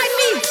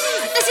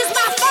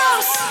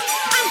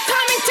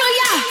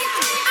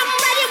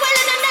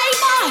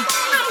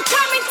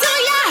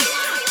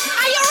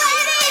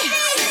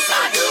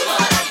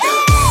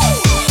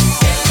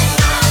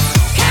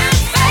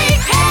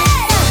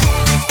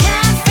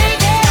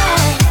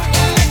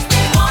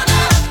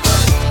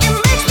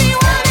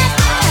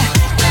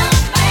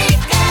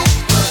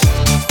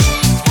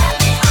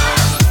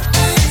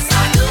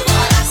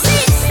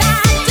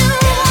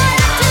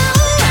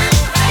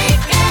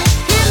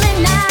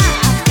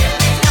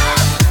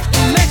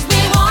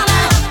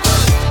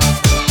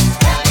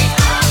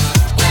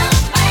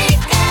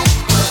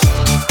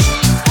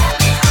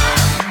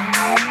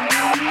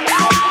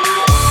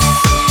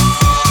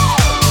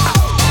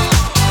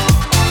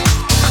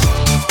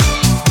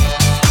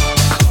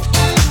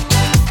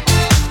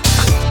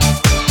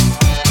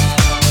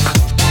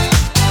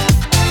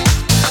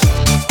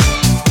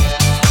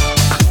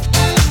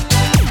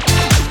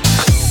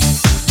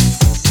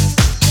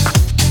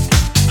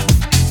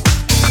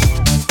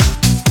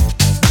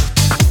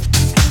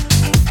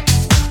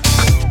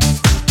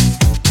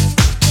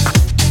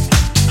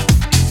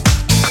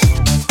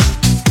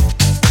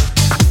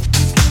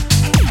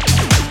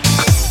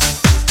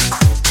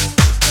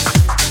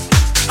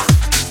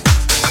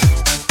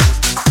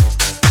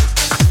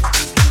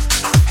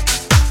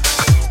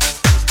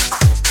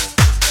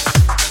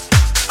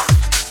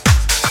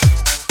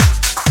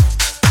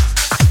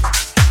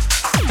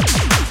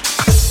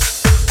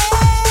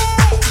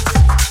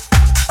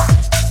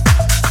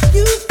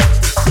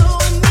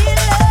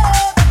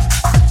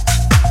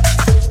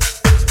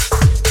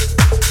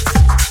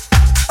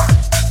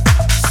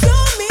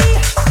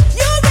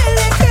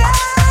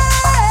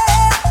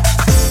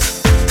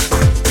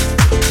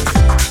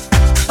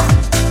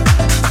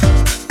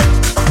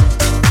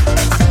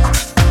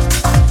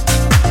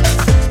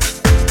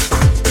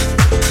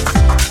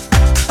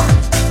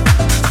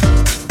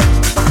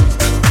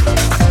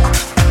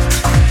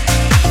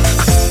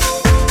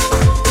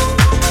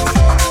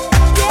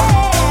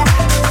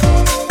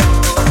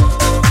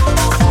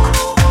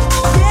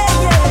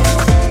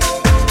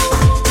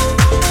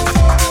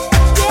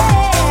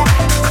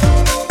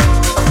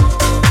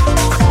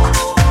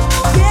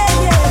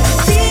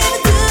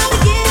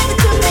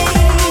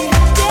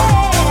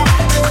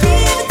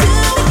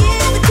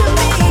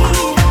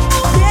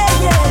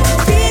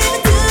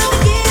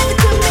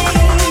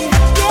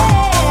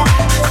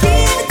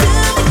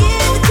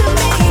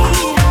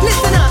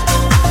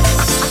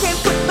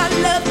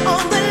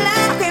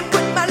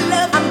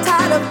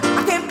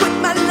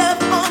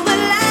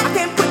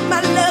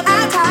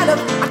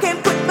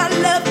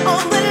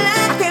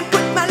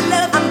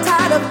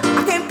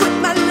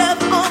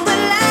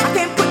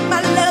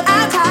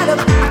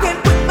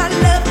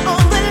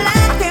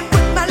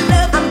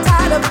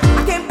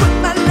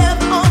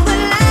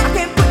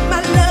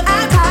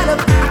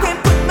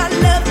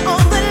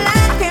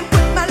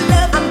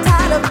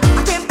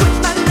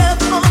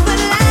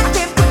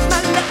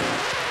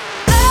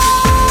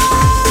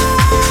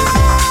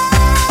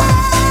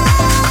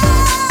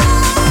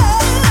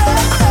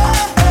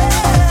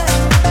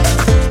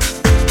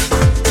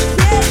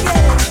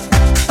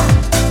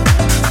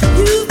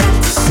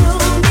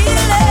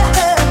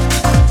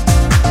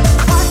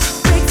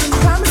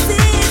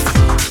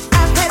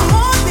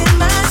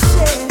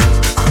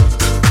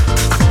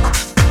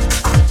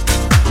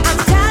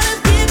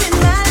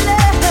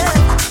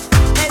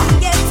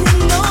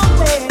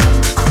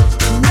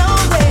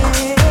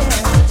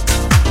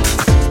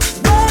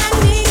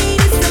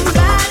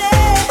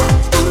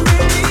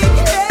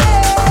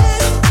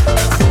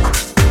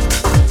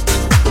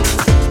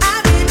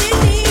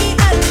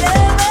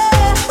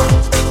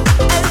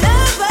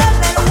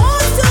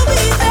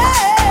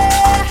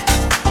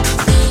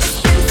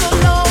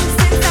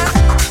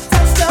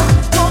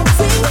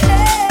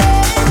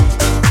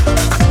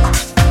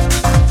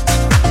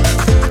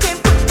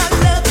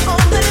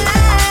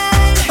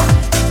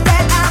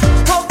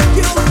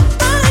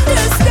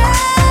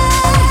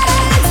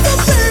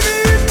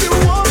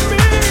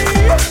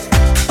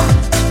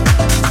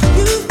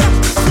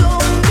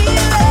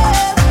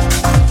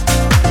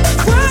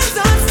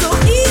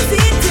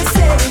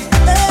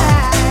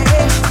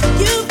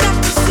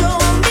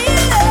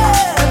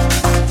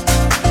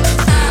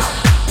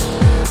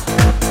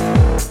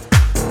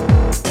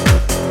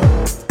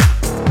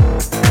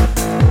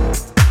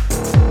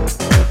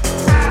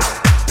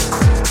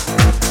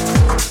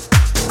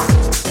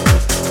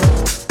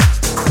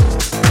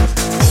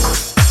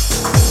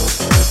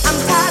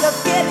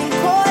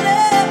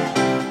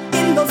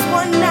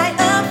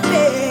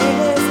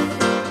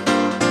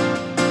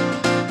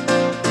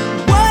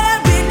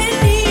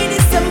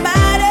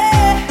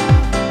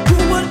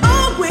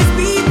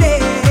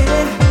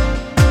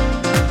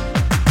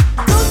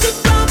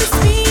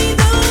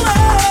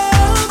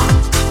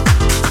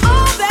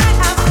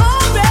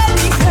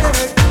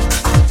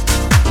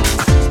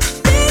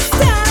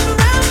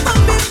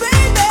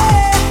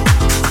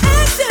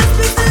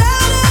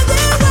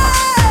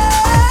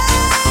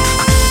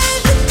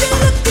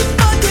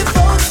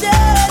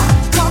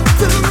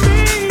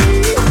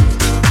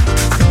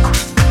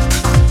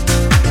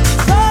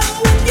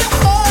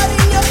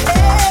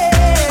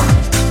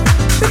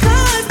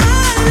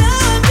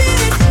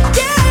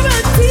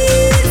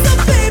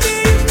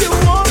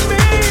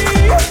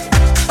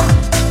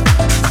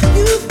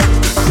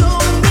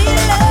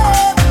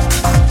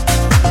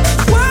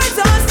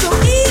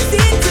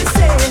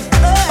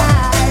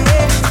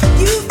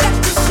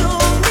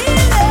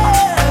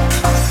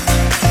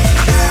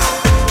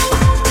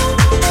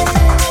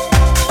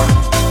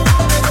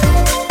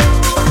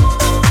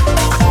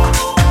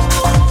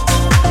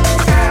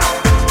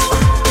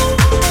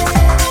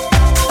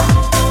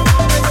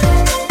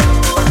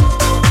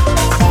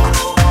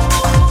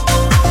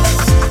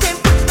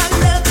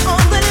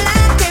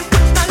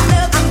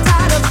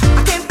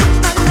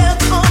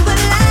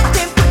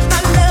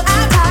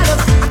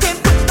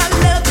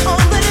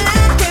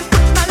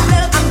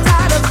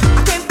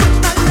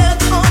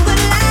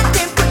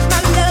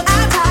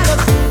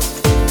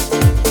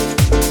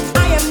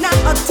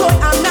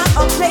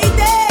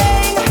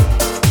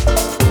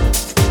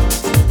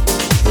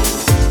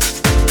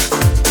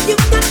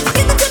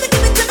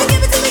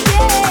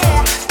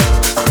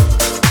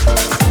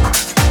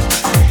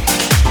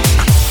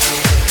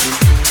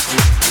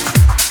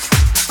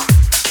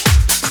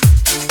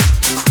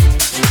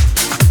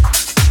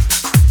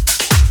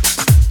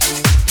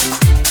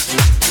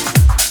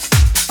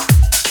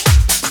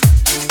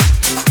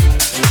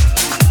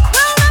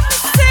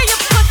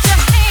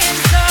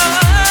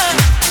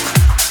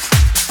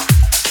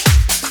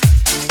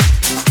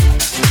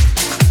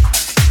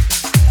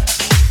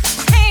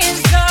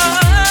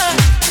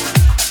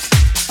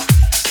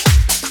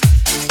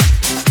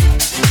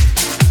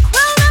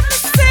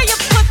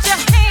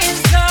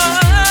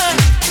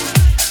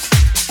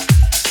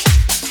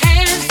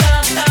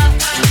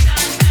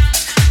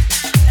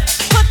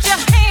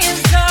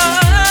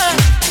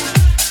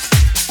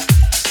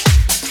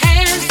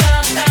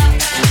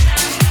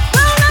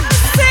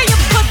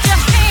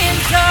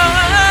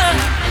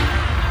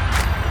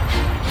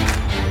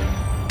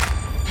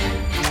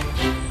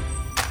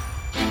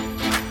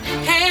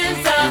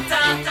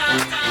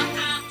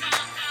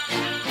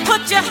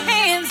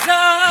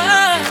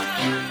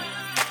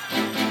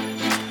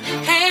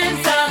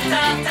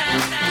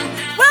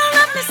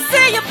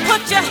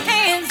 your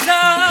hands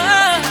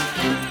up.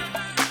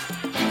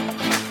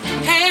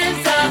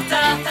 Hands up.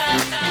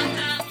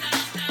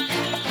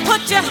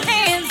 Put your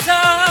hands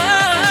up.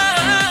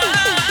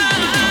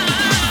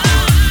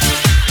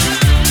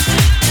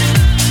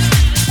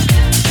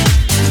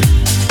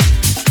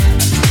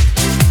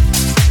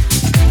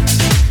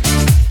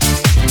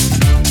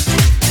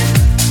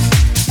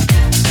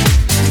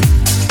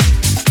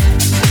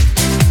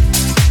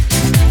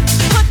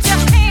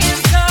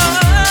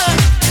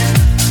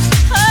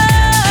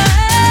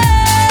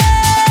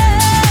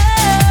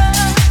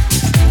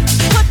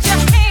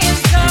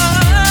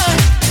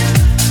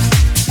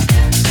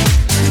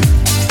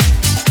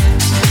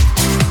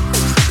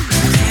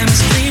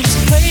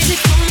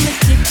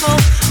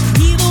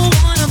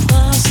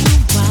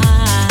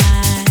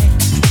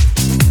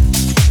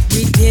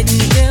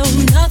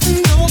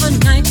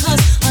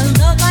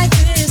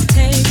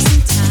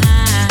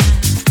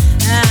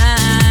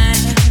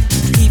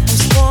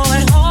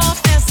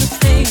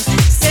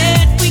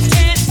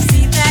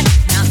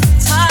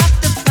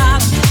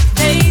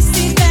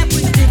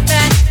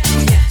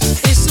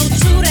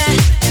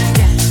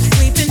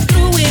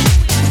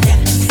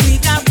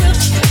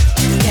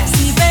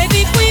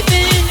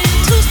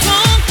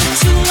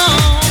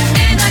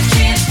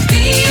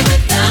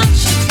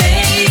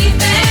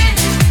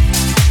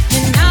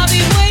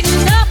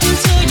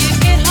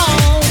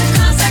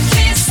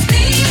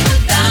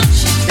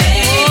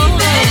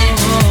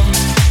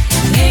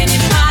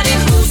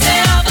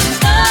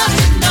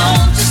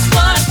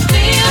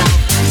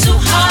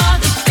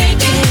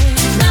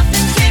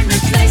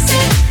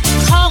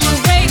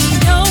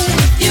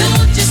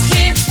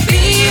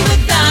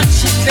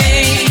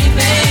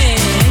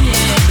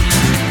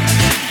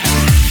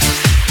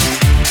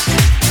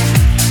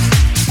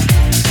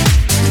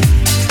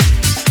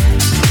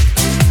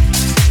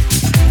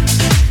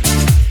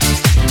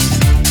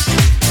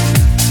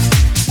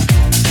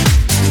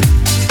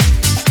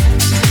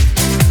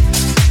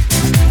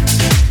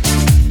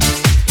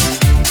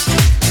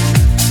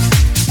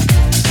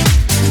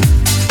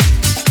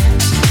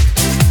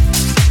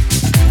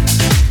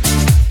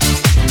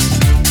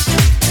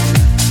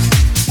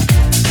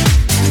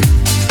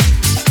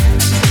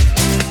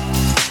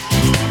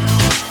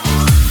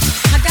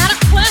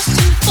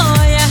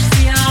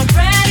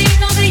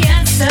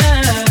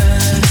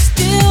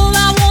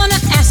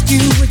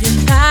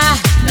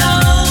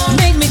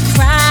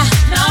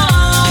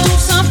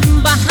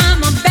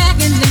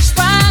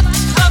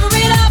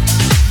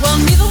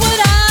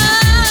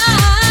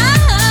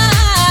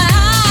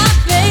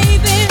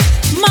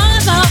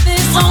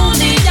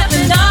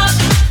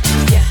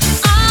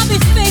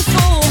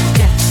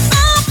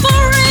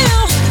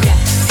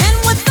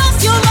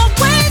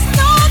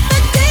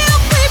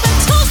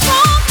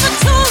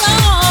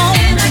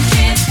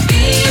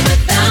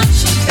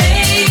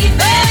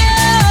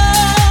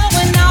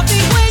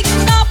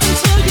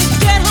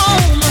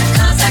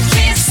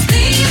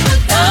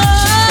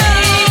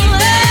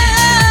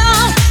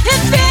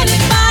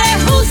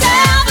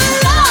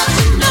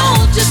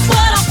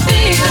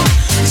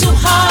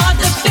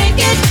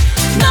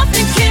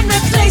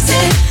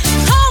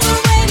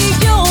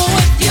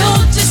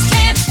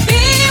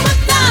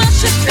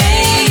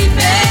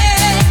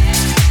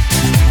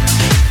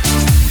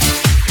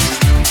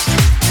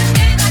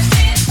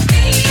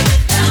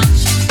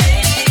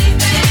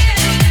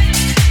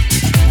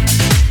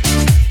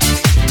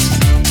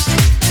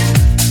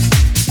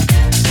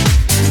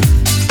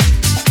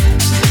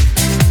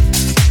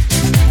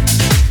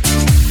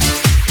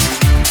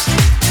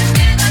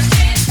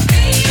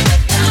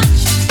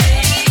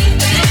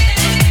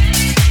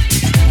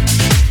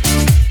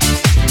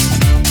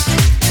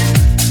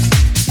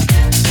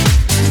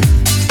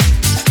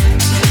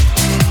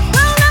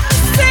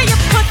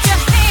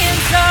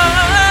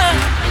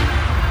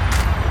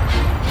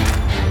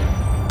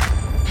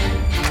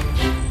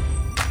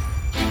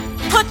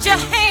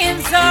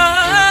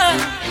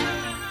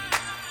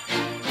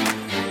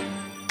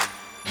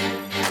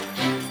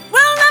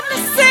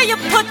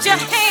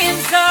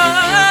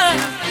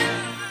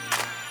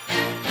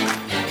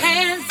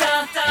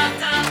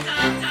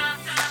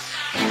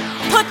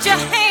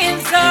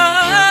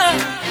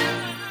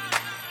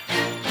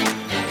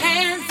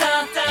 Hands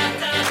up.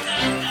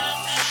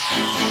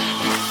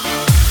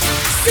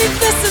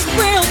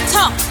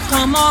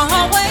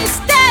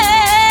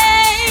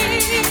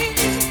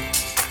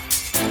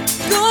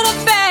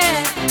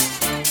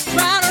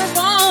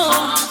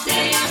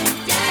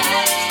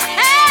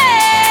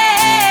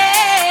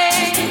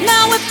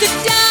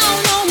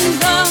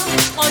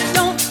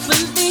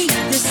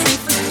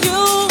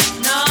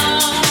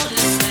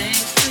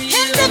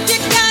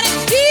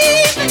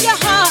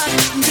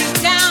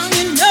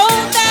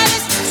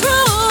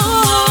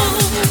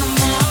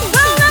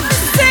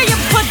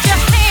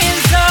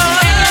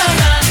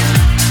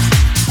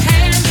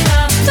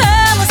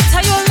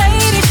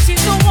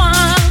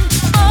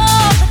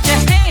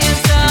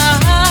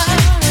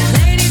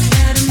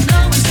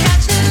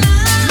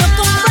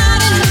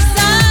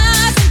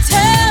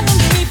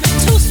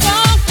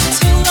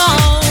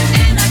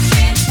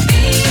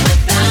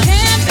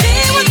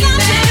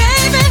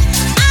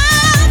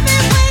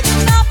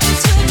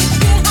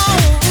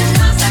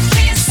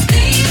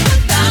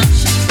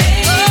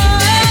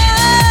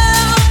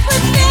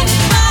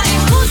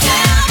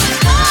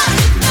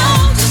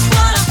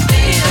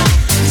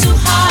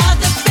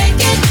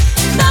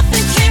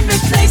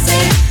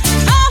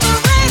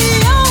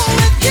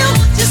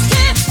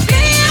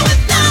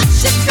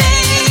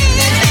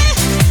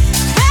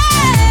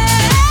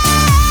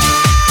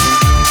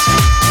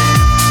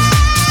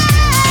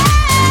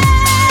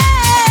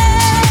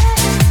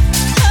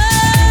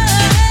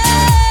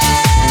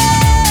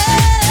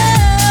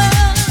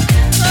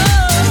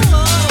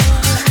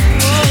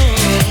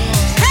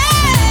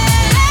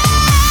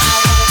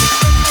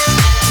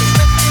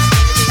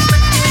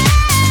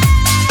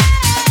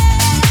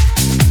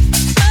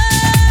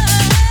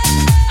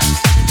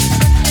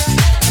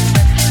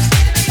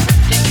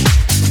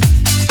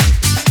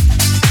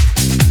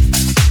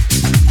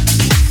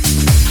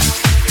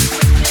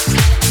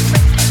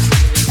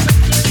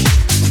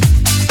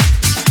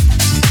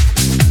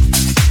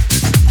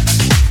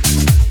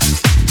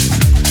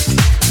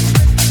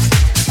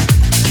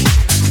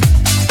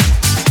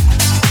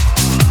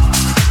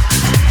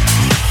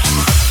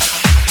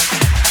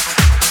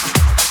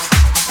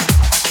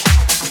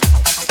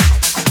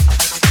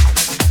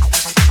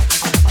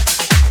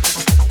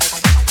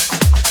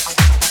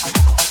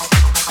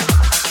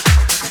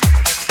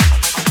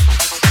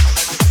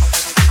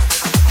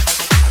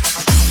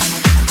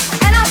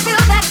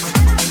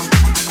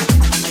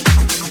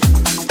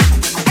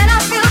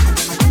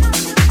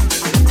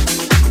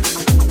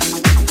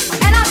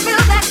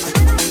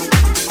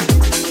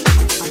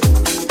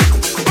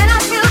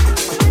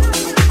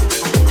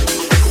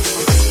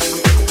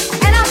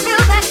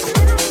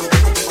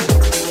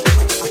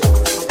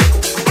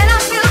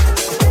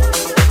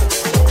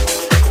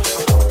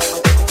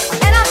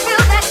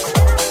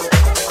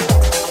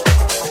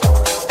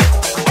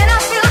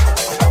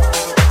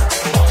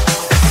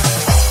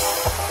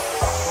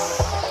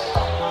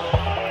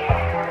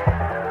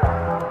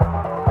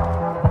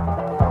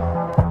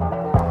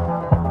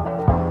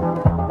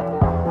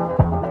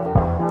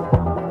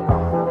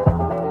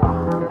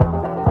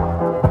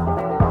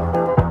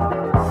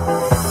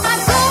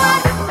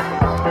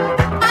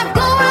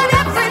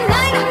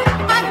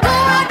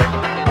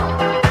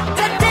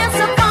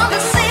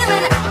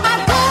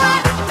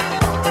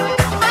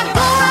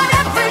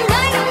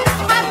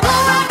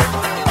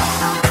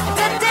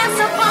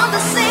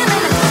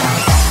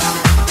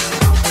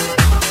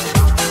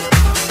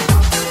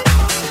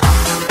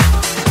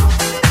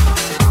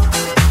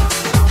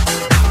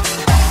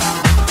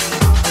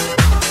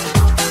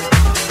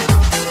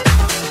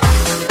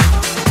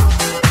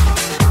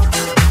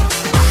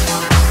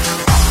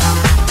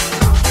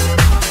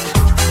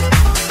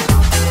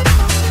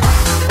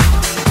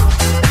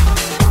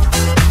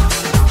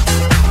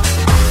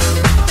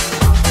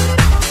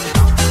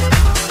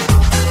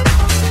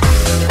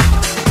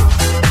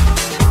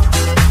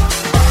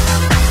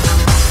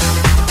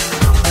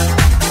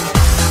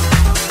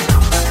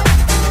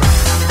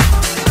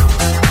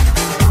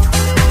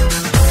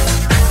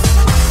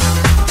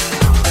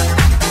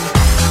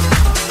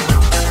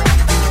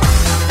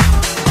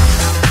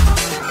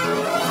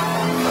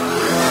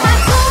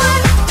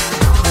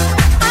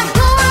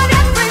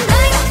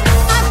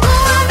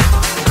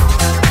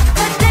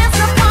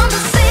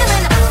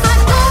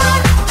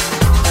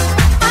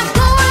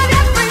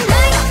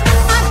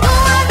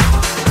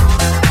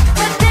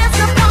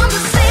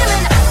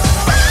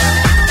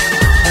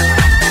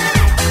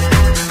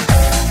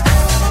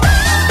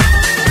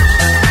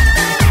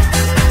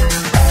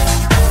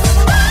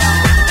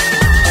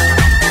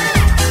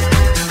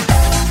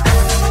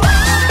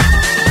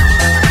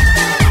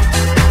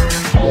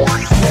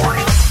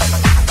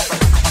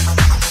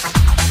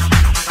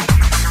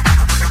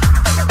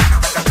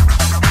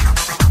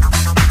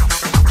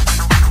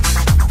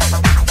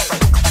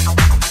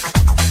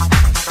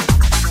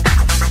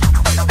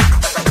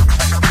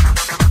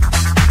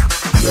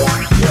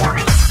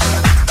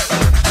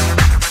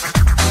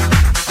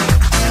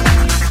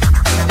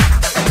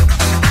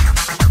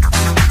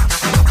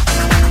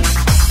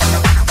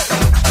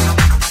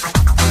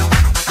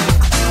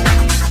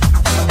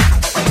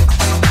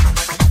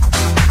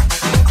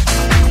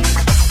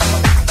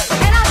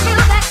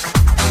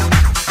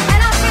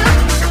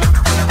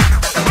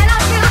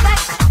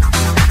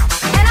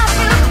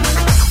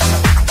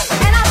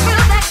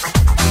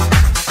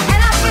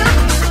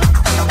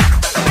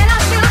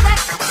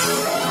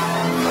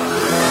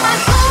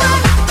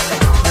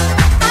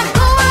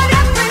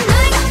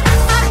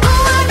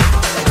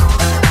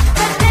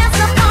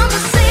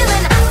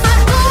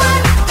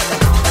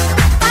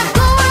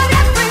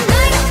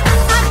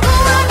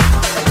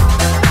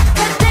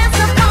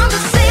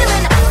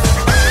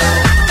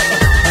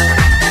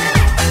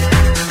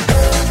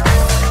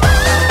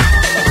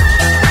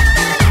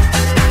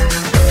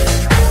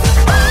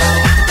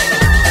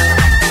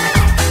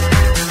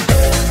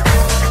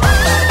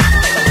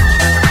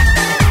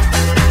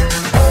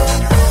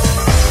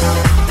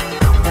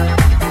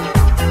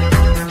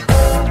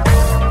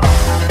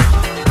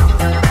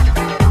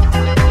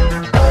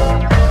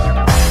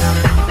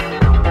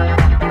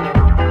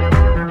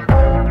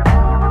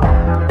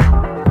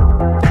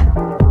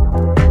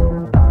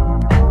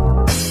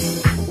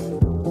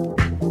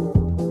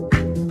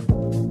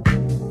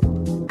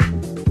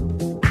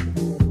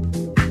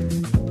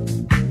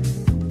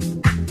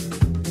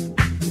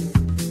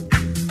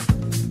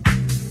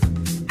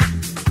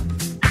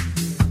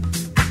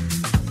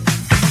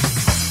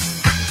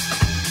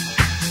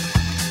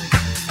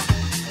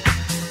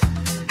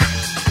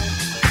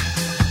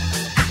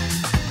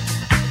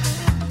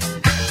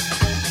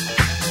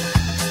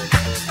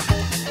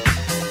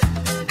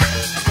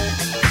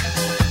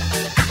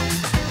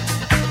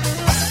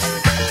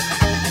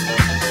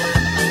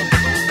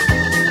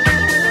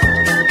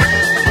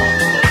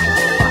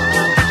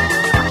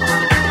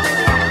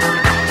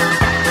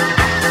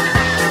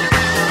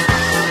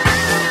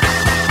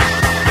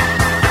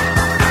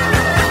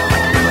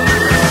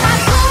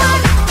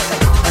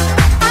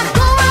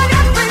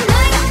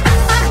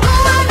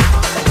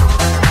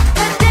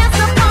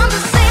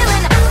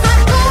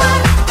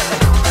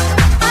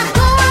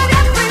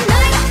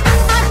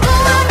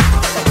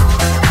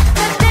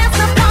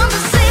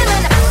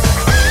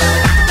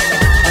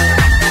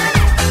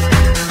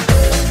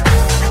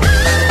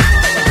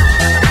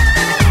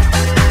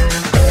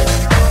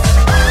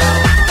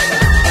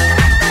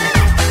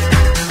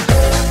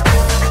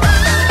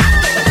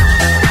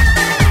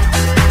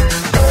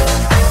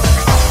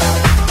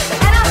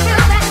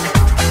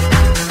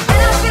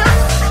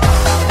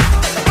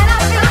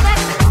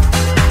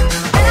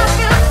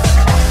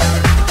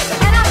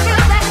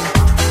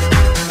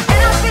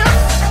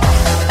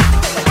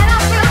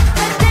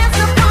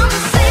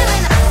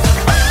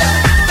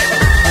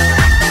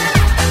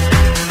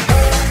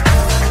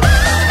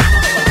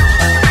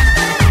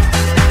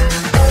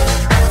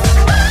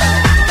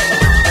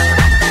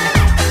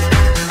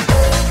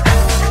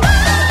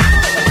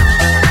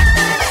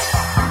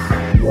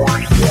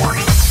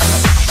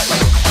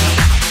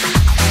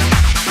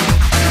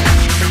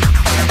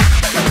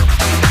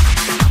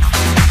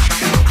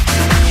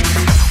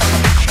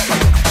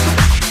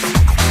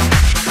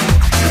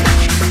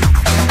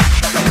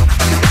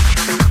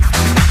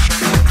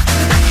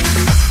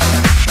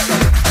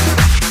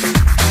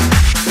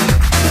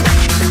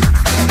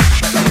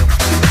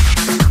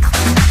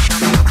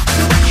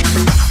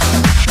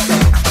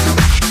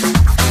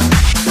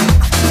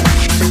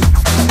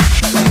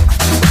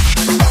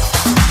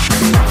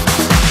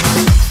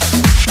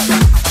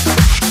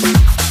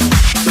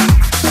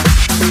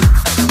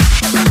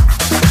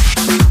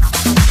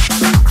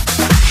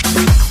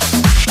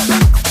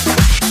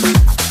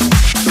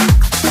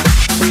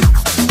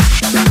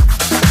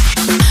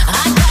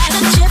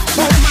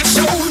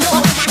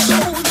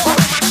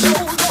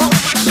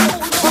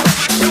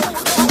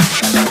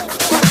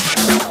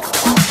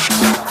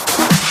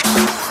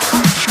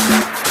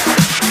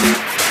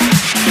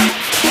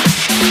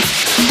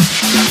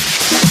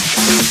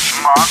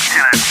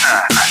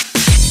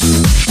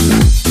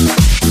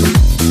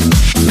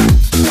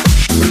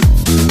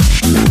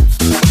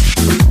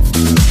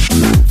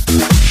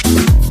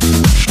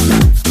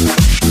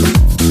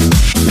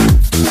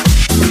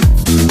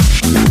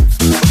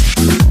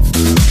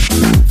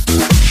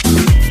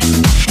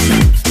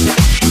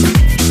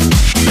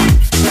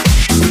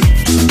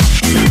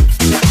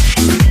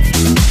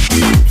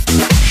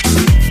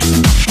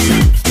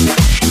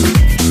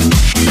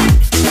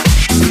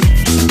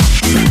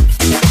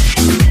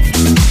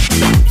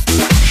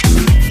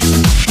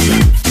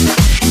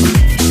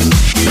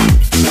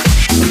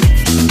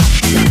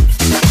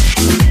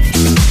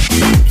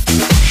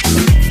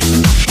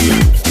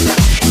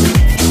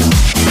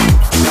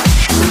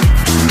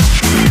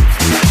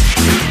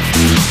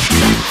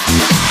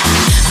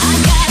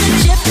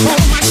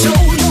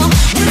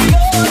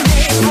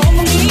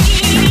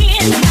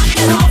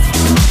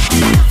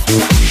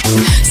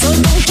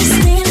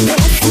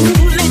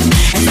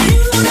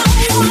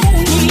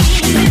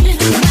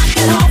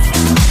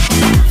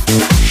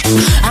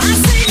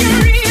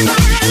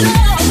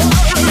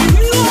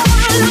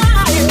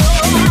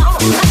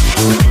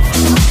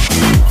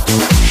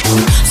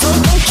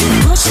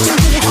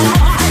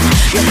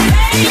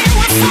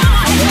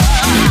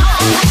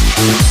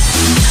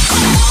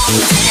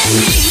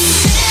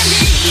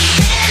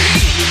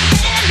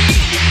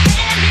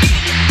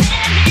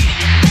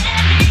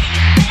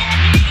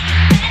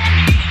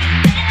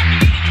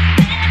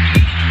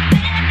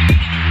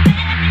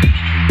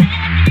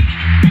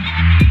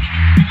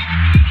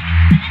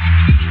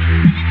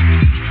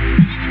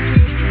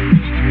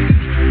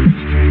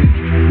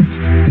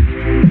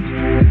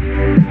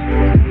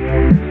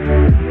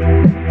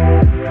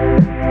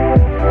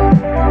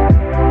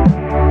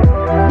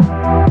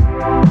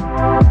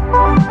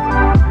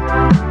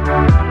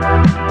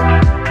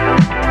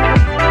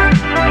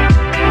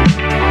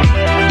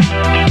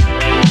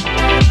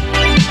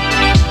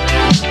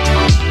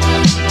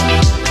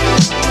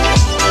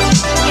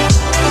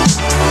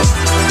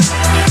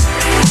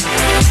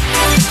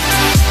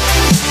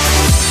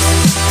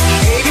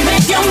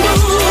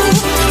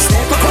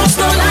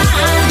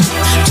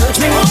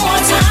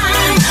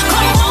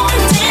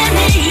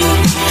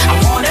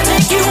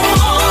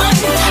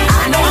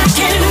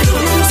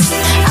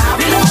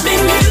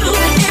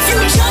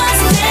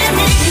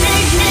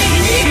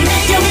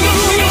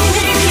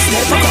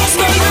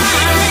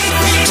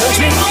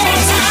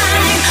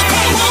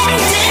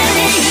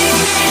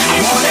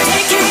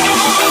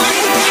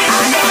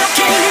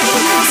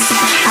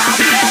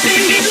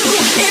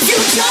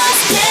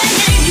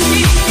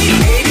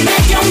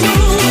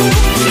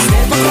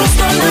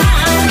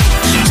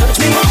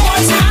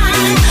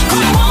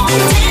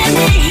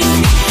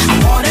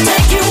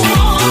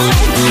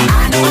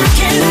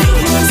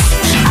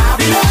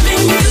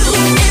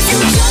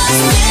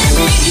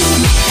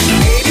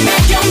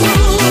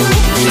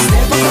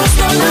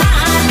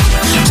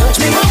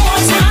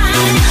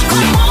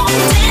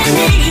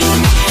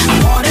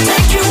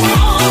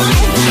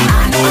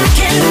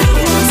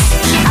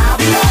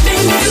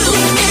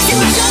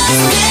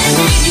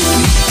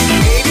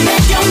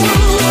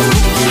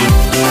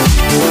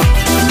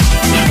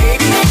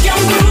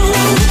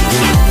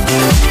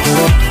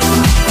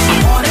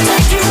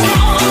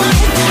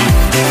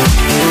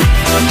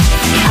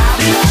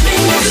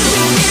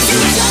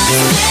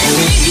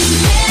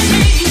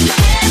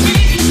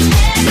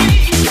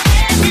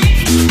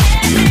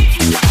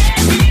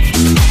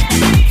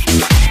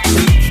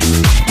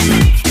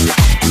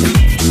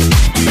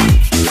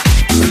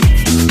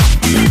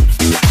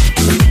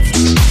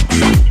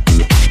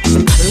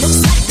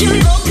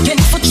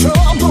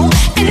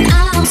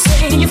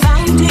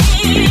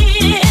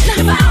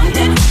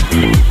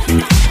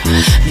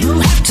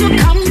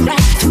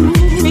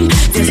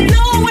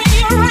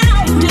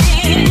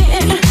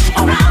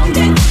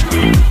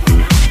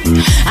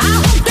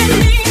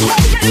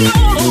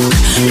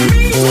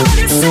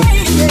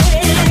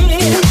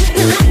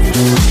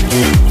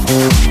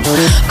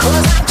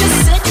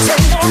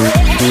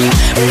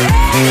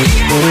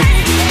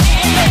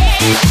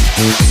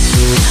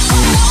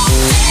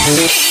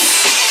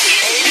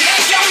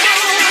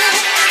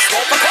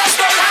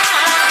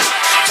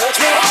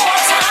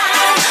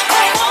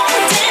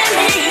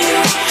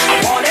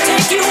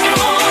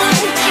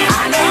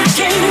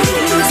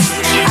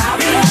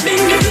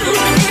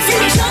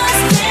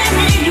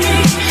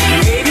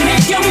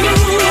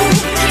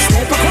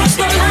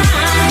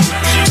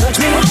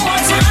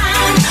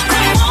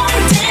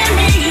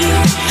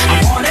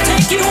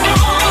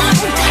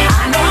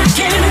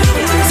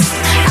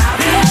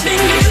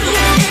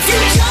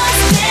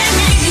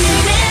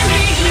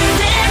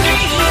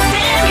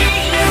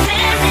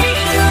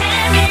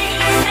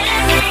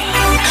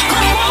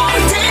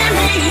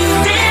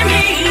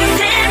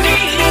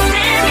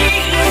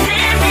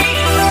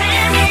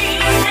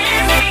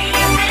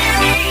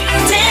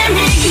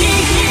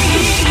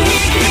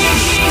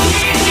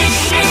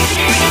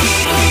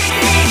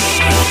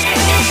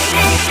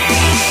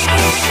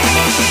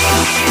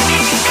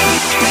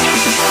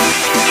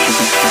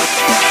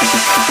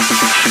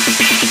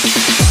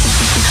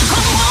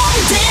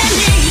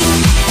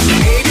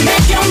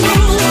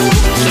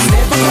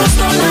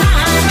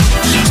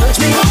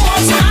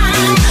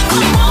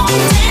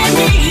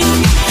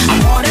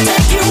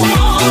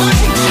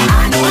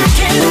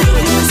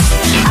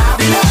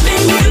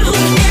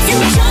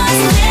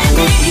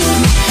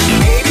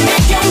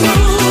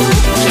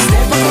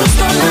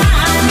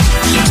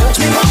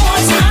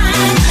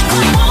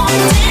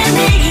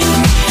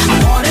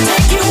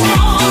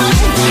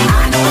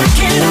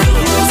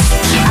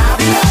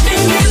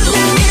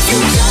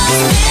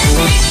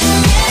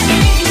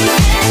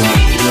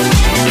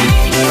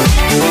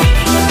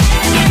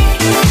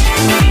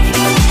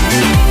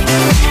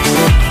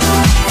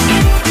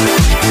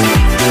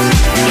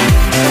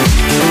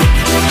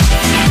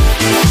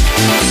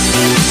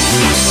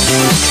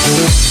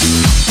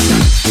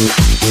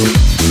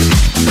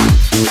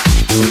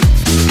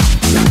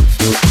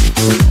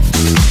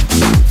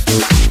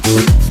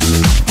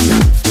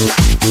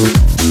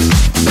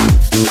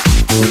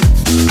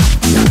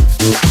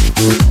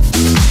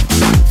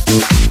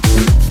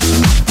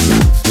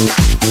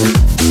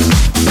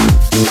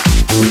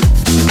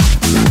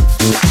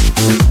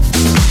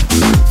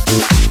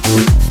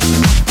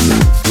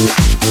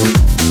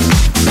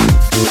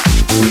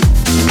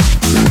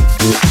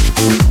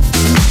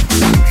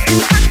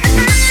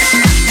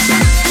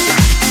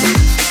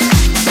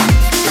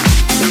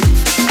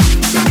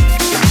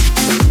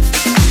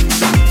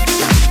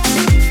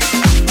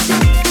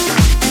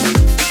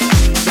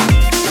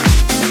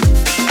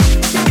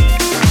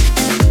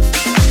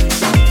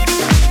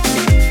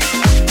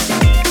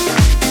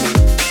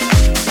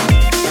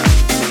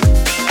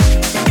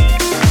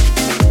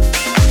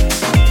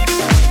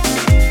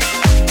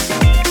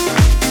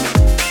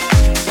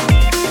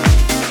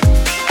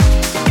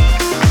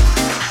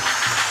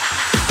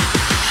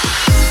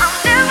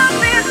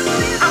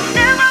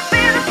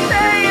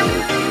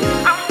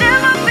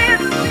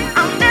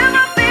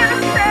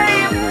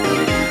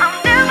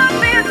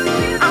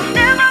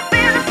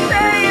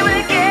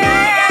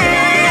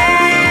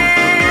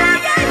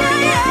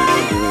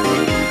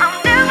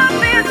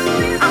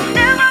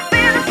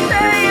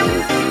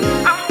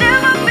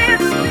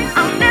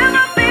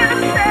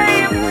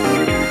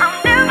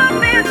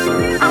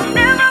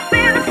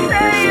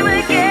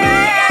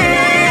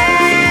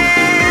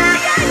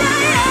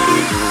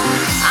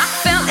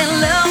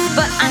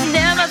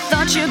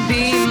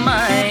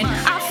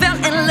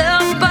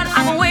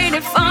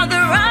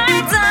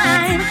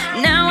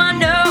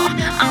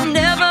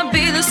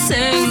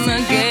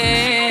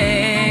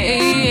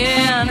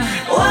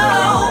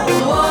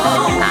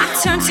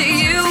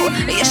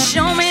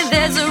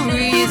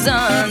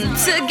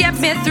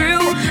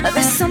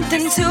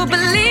 something to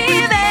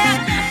believe in,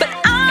 but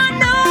I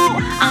know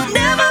I'll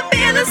never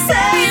be the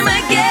same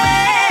again.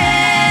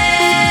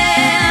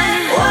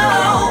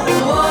 Whoa,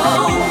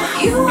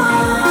 whoa, you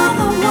are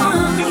the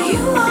one,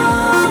 you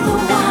are the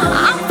one.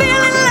 I'm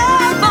feeling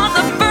love for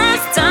the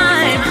first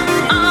time.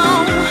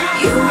 Oh,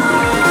 you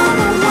are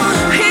the one,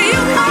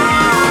 you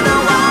are the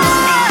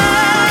one.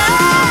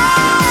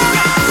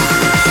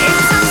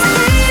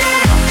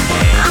 Intoxicated,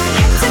 I'm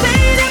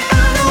captivated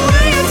by the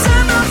way you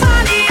turn my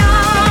body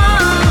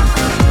on.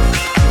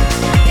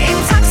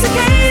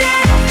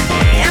 Intoxicated,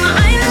 am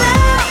I in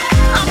love?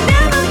 I'm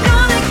never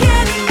gonna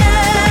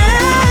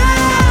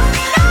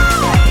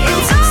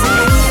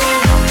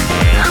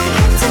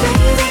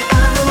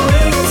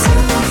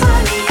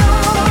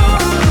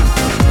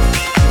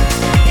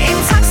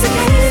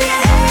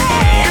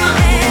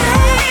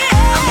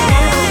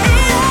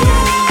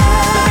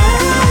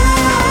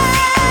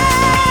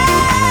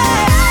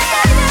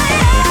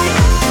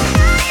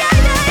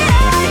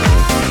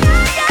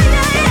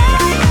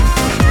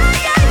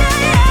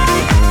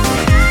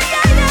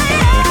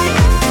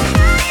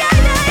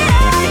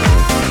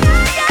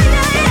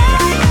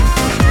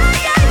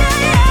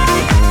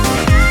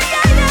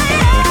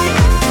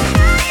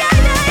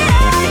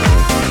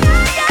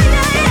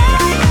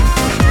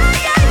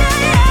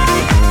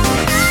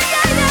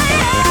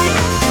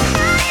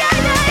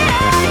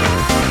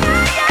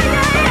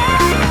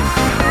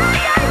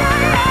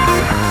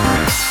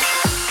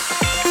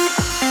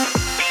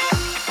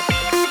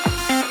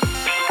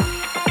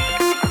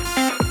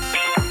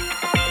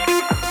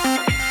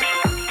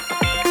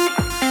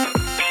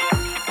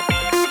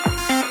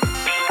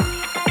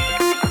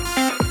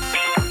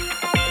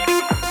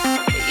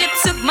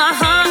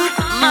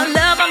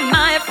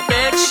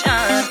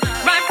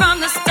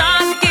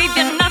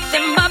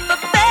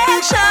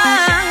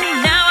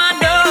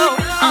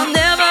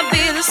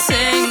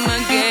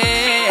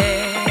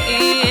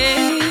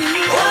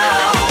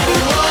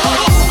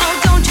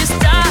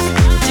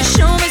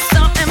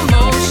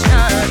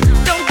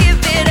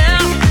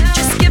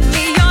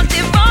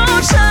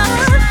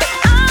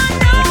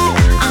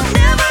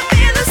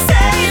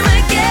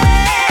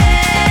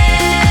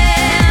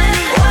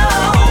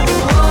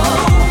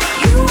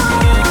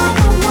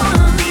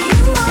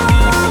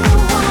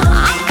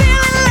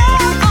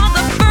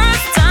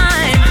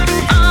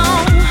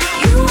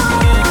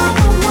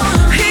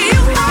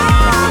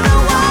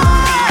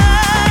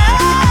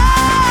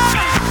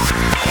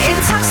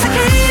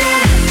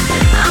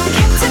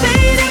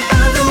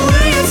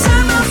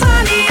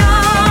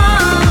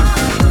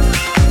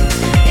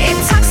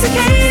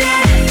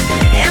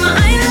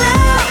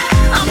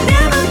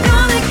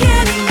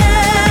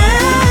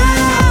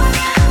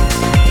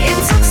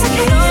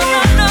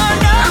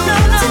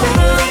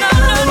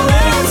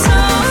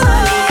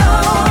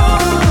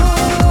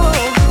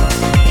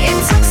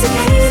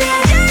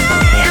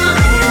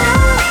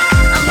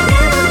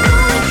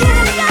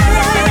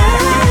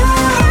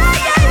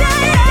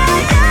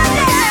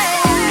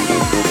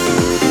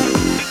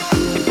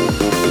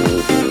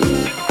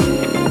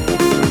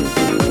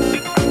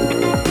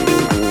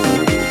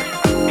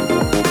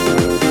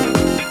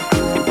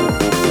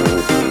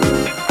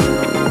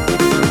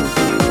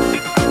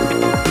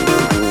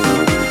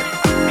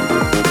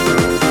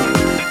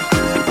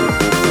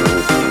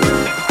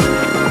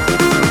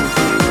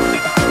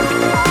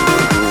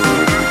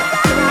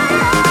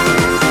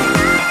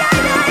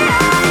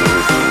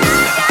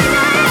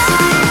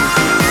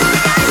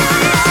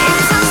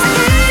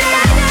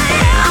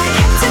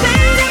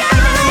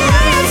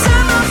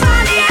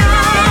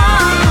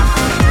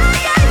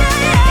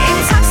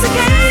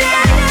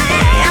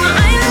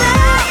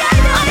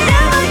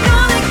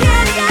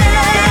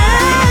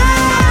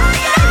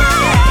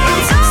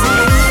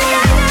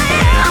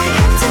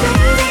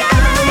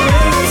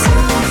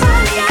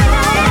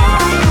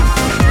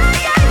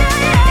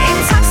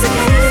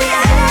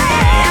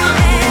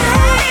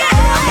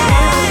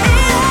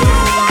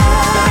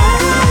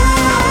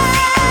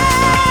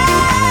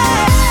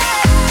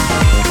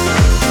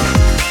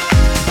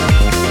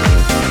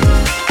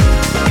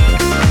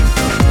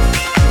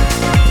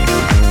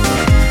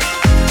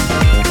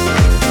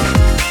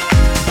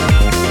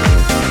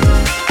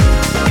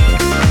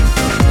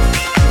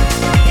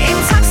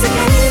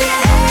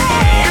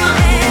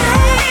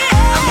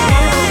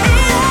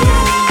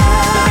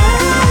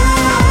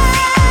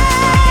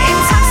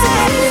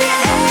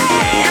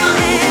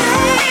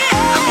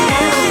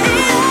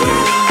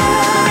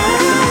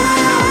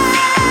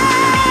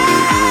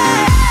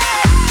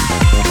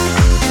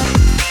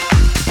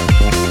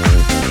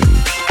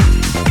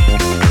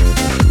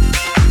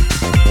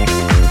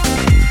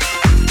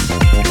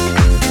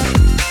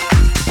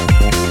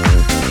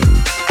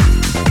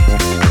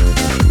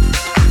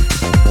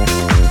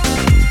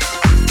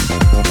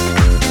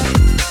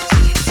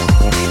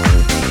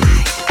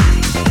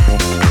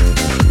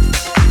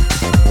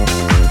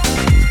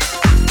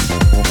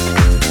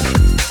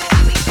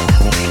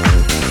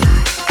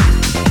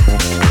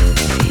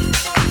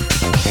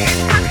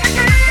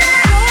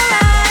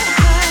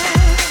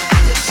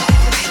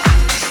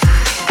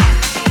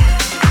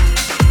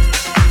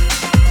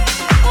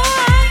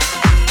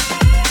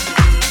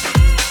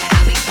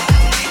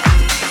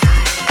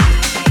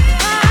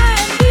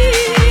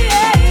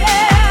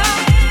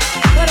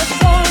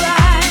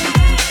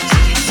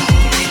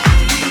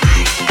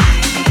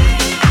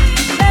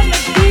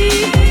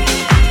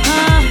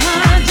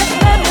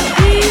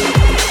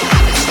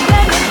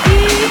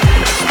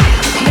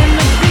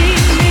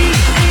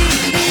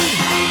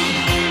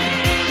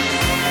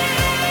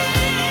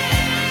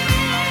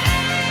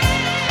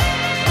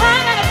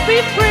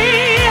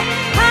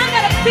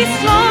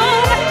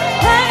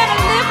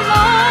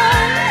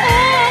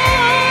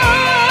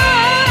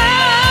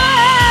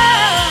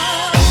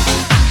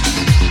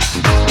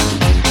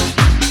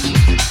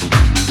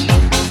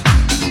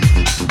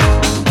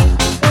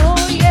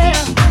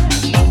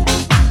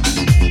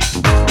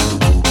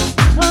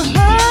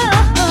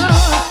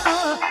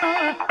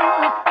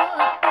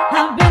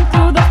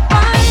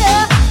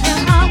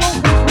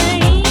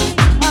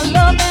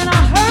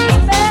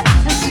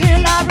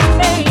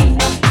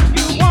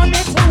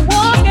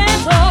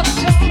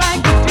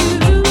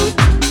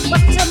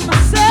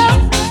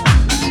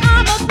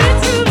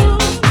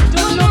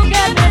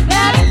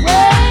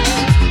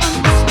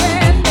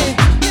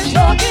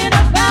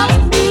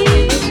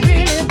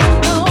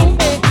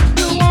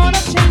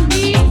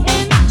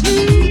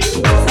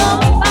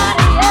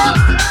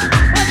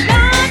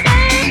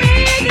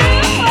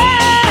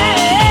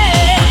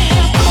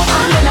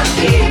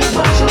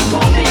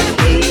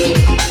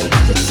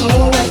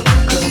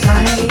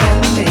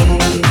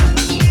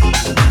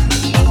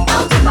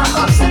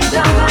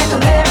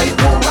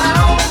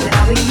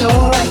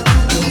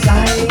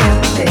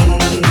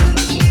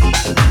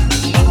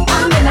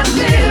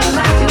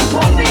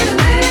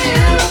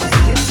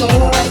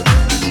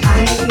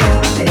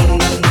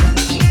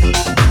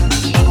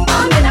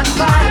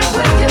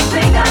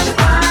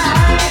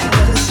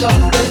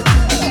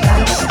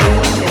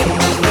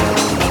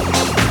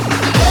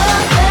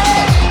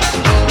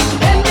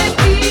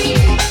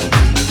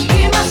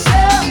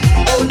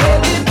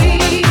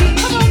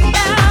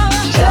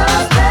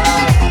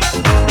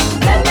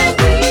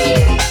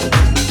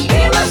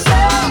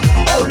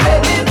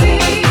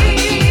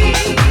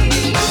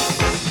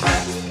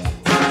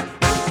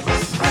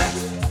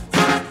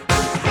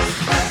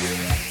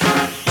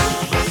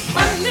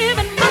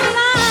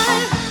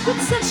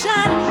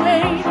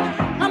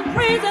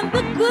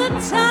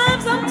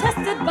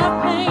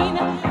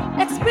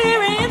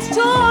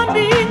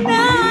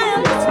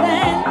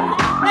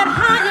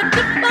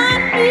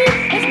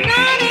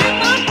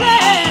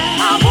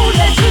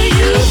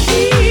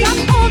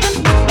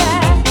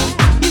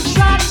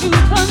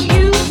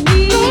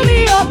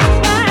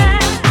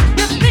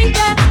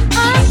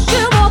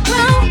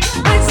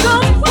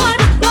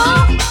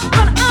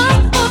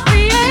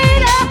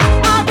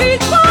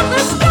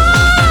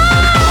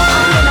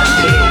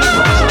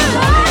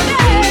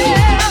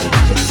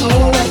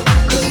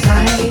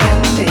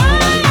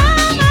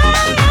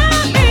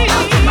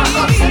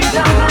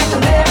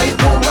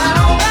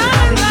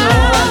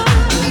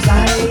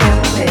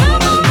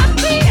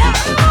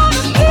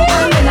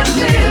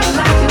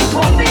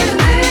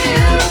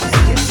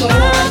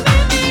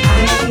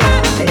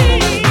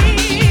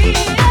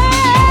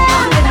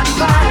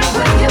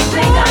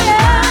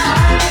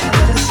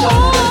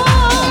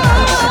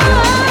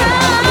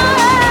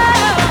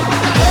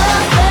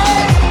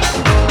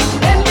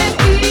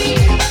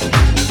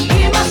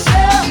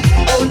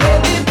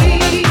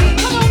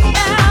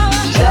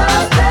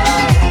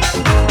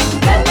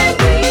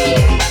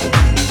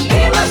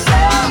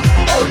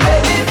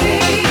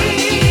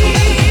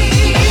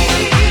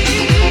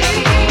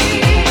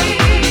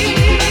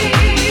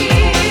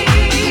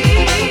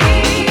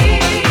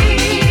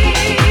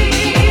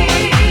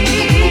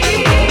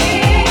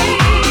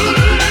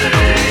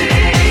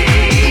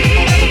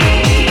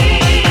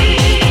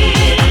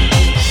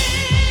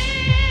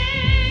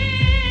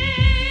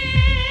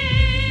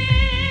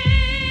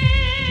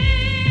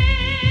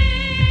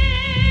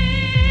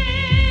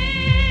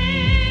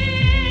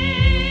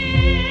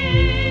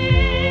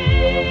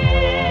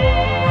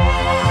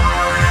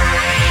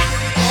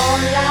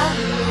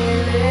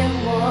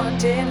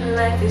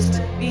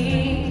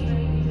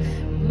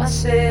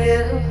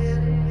myself,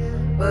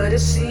 but it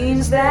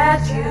seems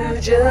that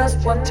you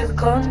just want to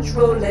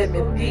control. Let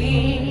me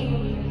be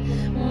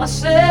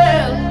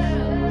myself.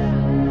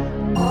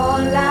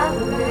 All I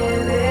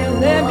really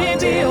let me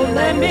be, oh,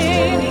 let me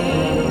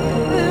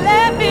be,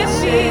 let me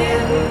see,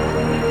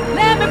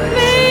 let me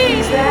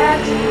please,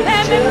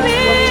 let me be,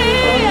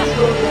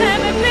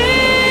 let me be.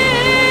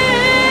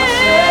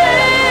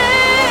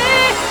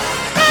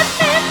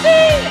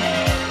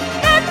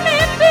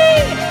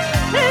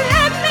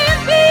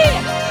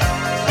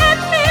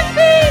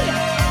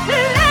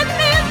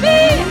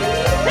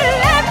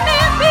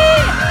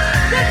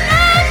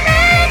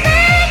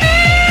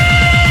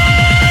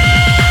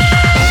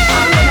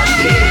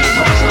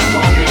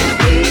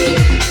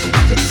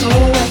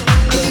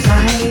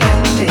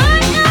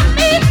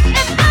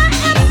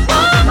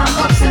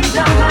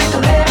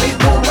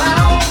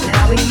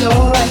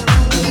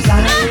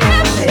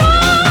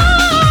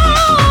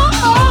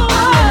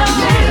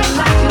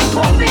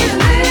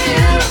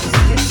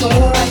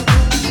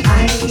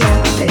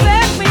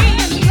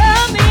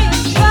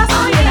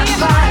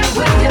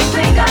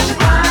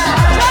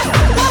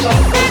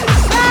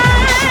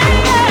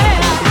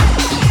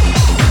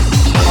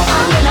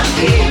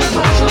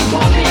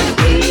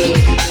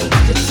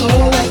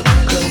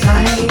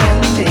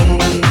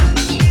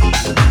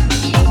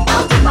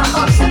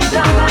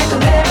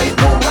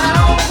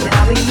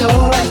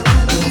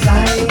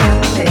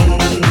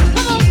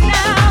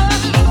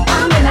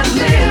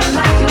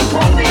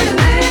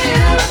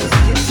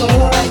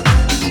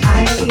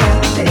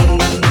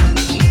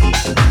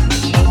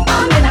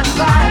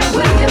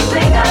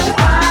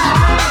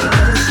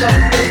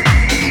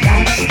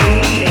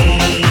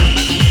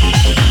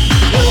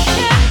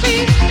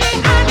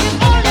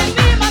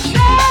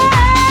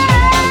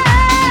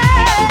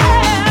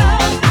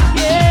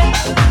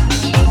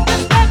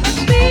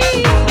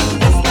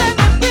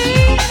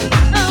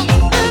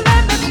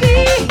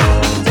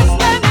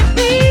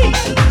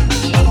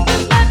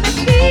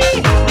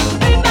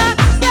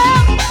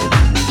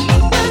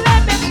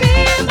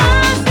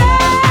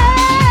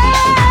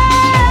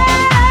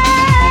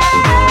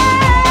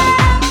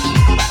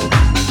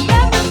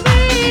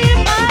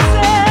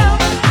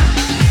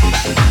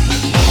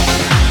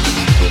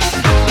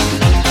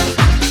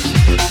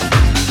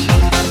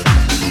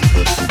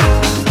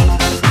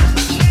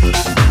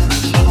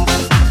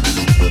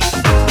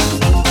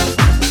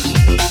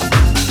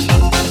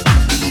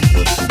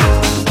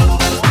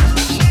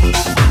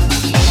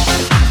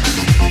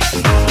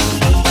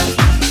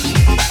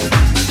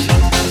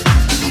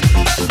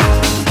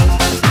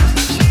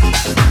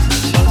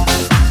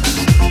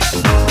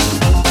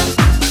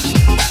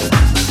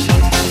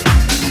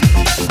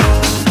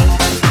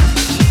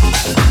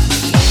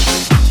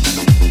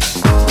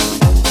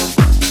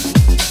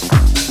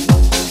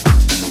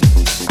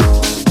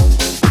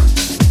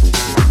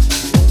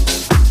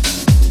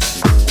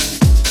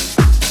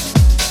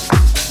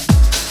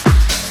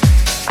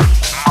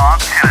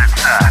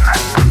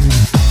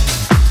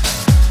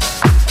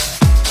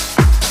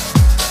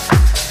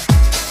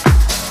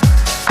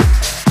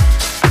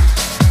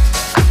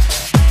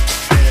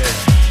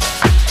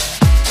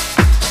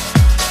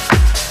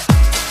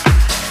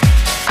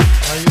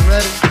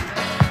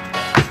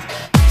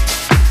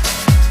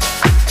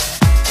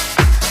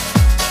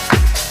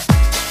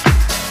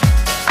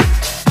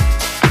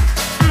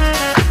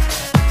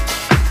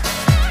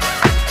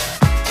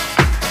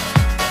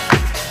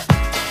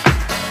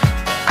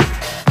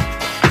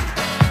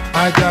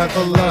 got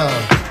the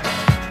love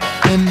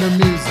in the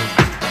music.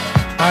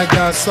 I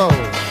got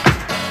soul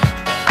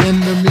in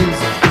the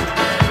music.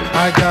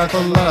 I got the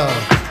love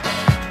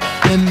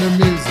in the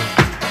music.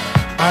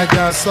 I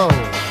got soul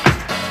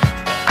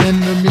in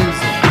the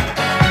music.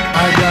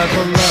 I got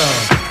the love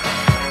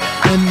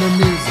in the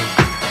music.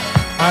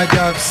 I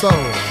got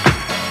soul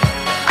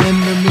in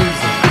the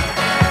music.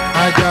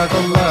 I got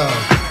the love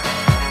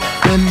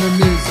in the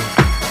music.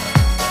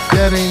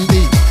 Getting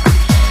deep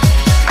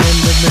in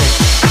the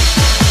mix.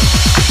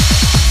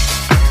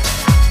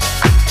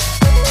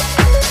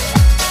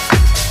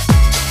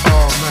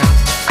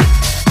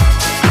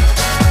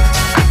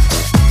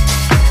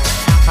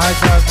 I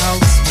got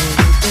house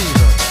music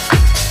fever.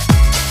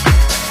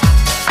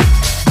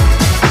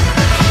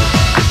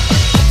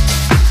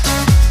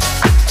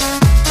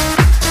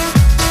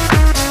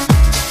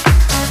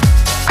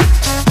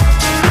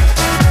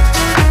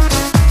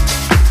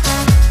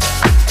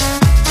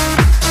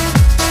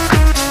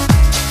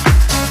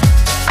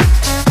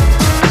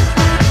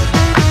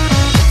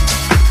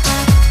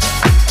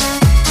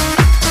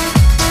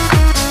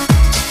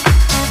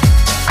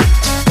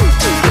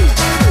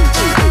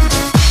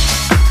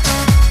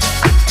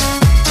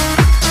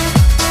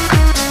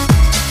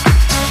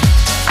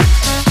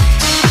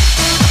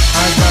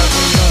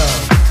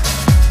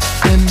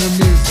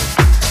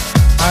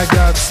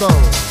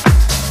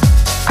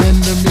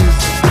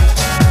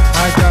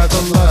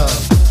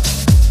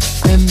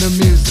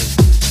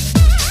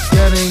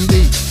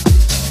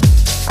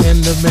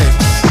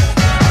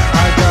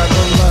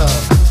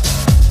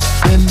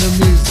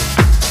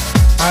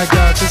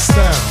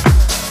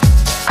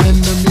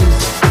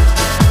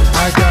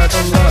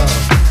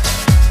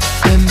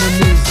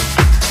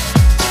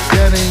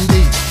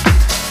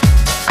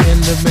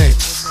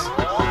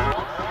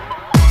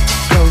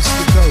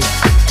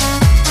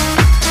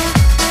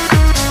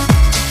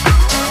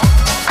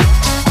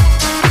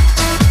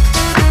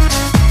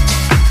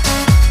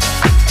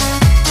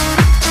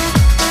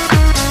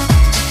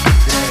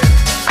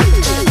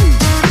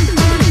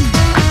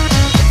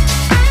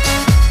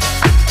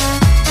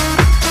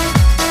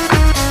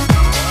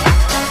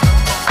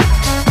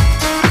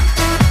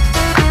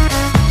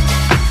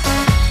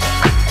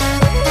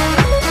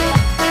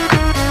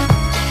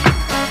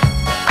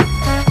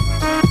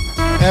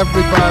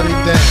 Everybody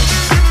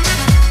dance.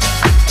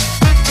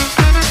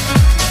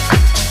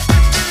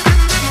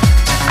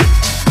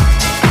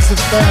 It's a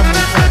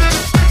family thing.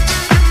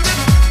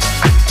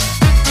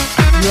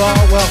 You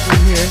are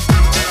welcome here.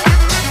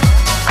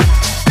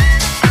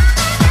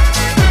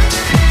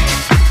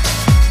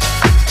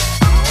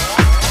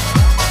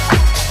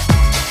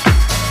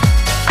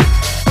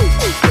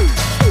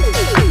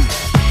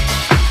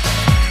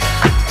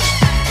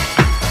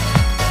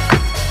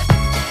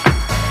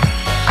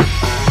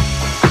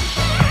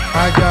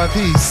 I got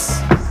peace,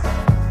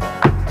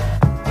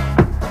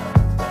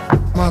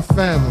 my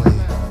family,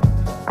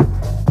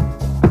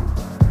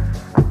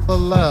 the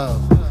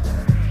love,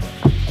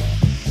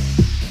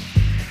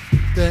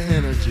 the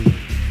energy,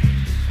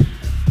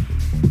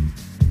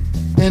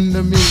 in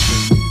the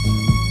music,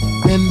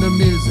 in the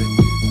music,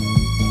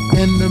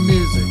 in the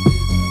music,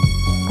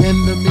 in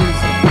the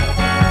music,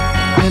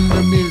 in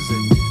the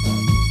music,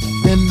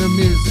 in the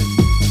music,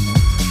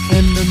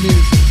 in the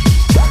music.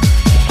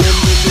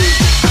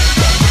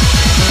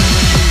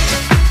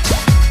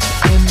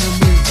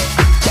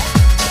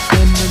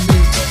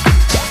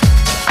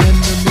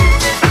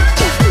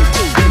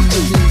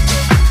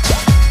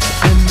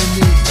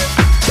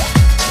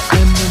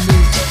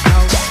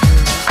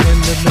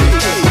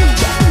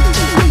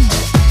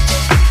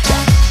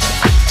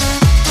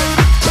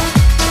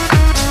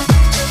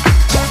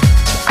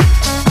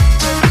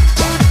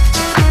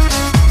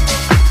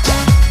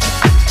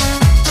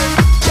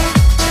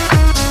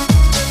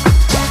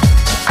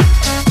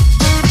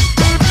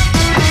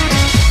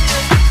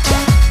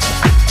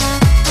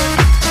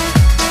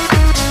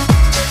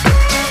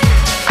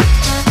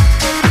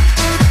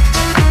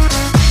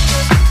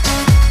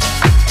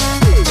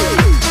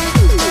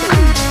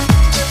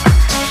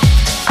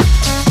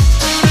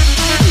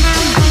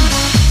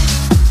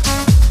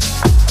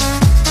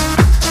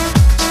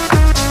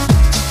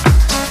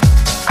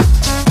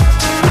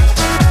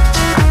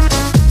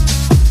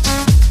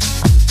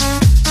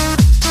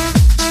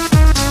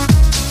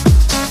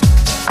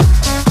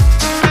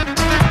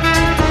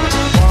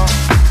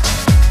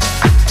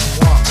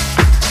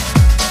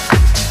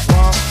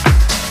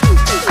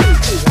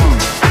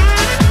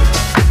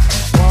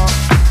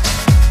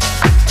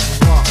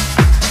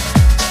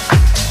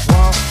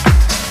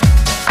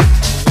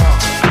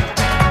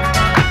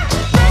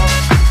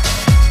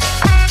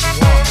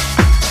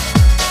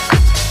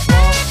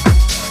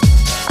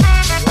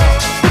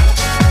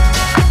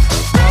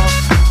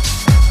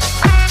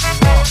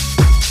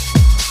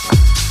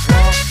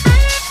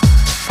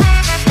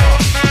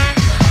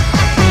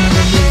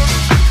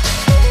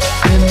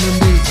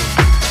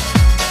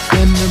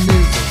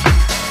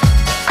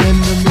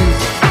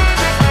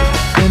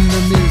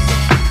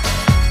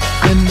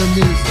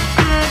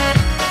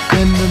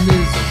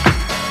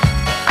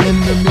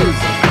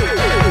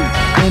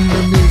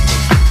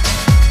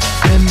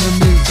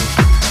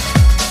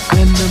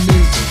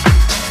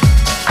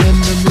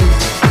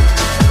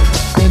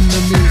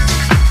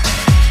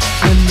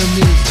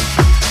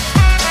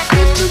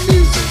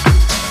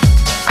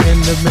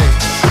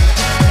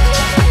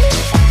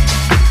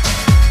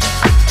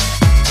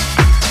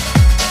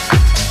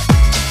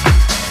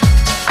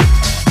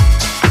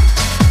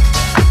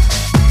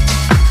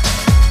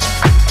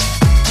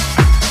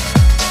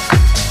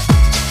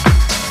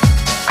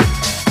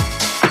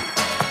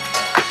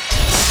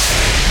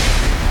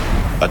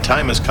 A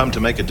time has come to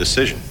make a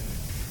decision.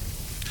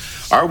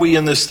 Are we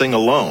in this thing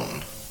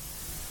alone?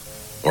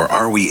 Or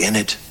are we in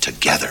it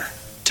together,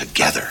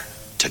 together,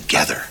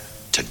 together,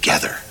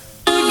 together?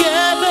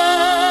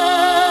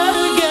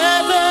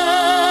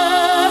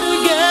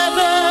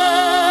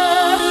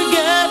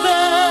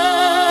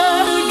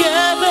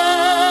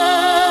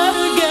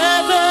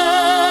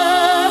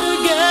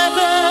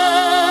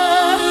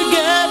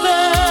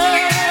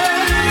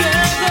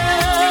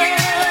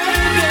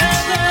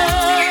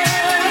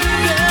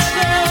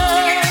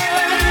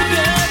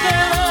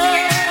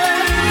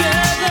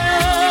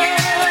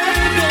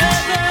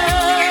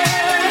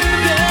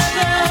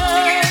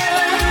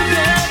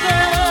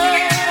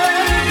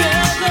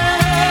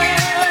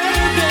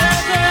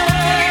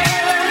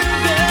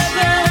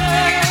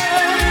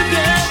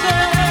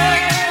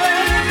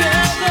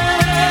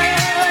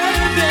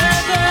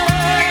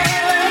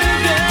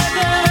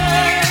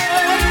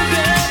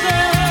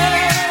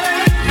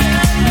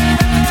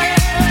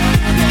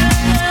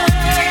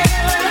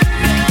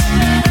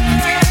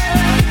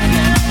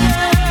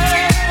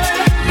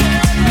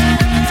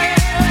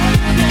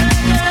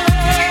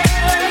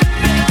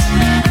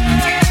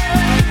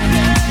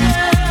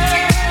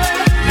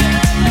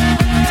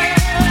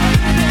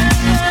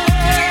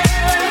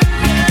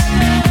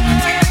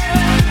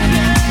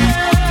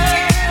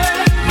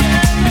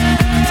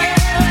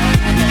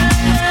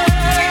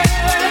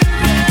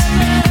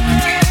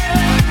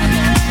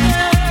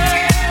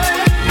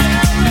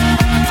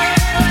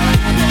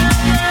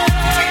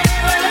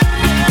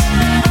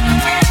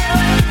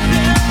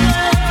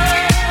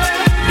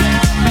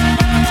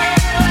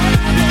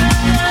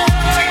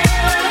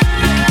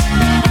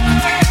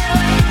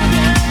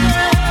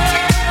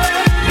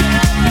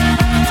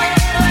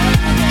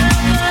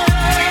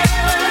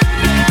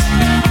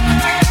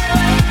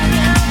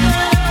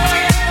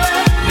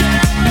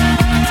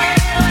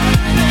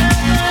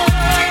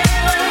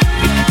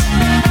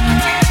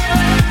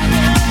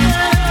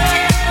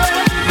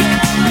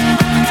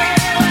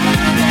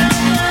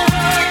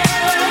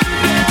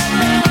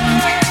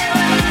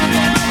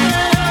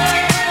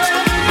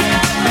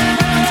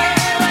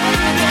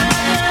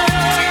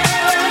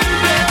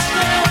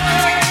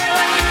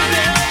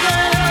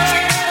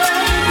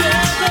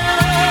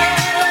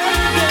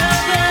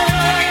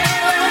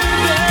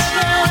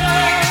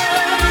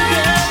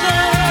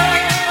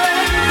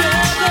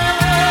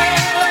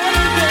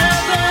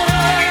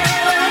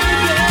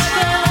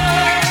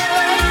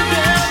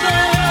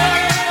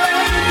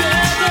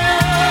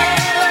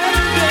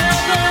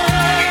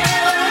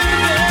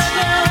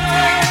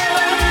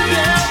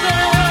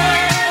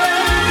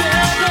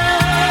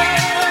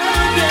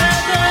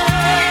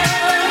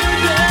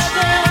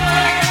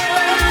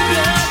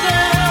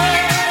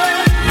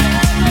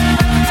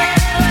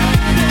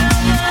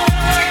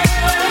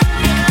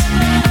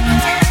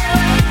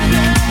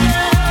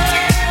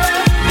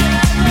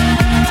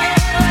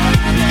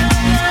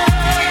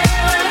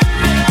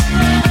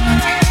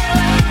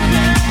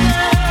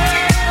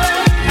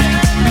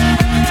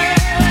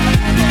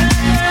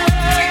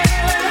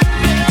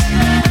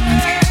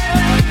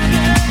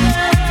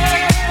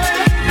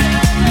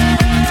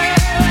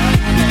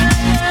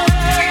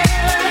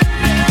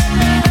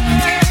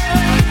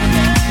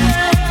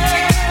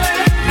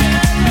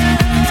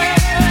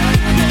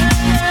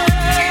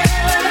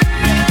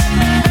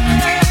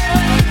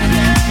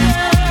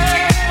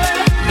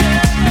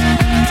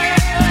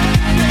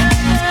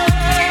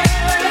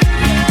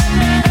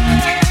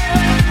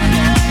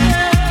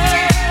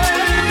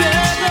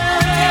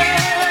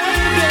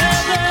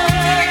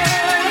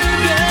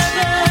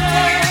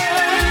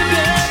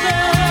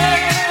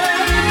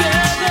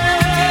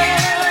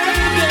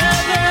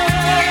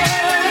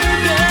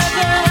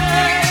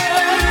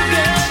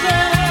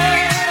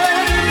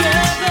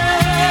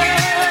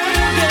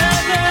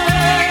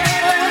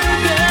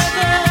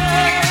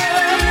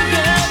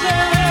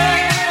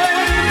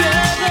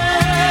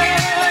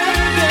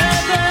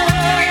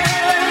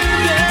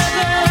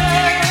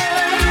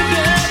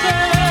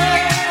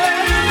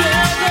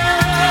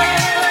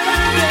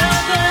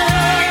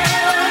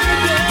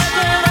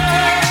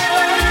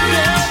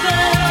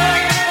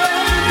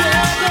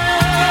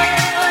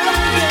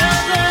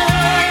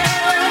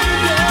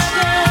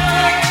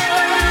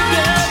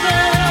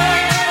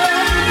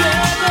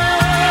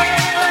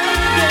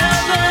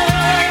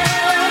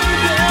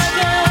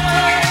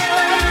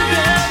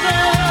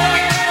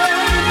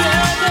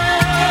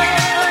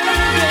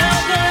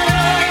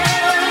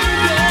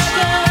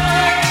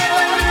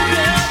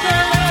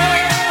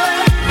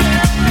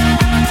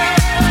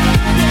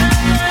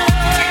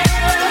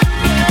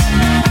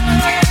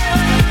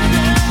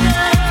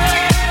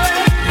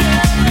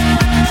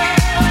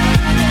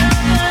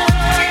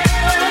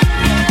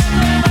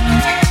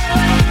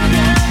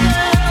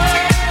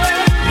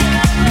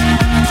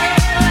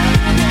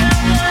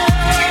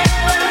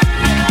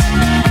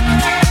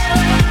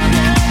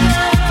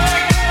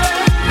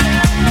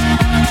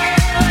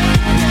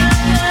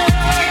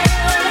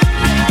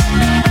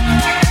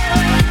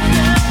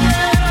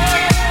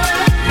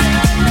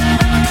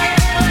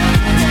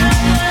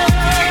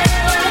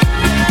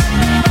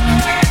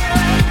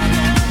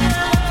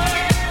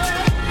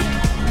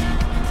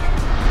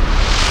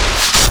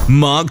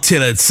 Mark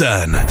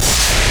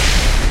Tillotson.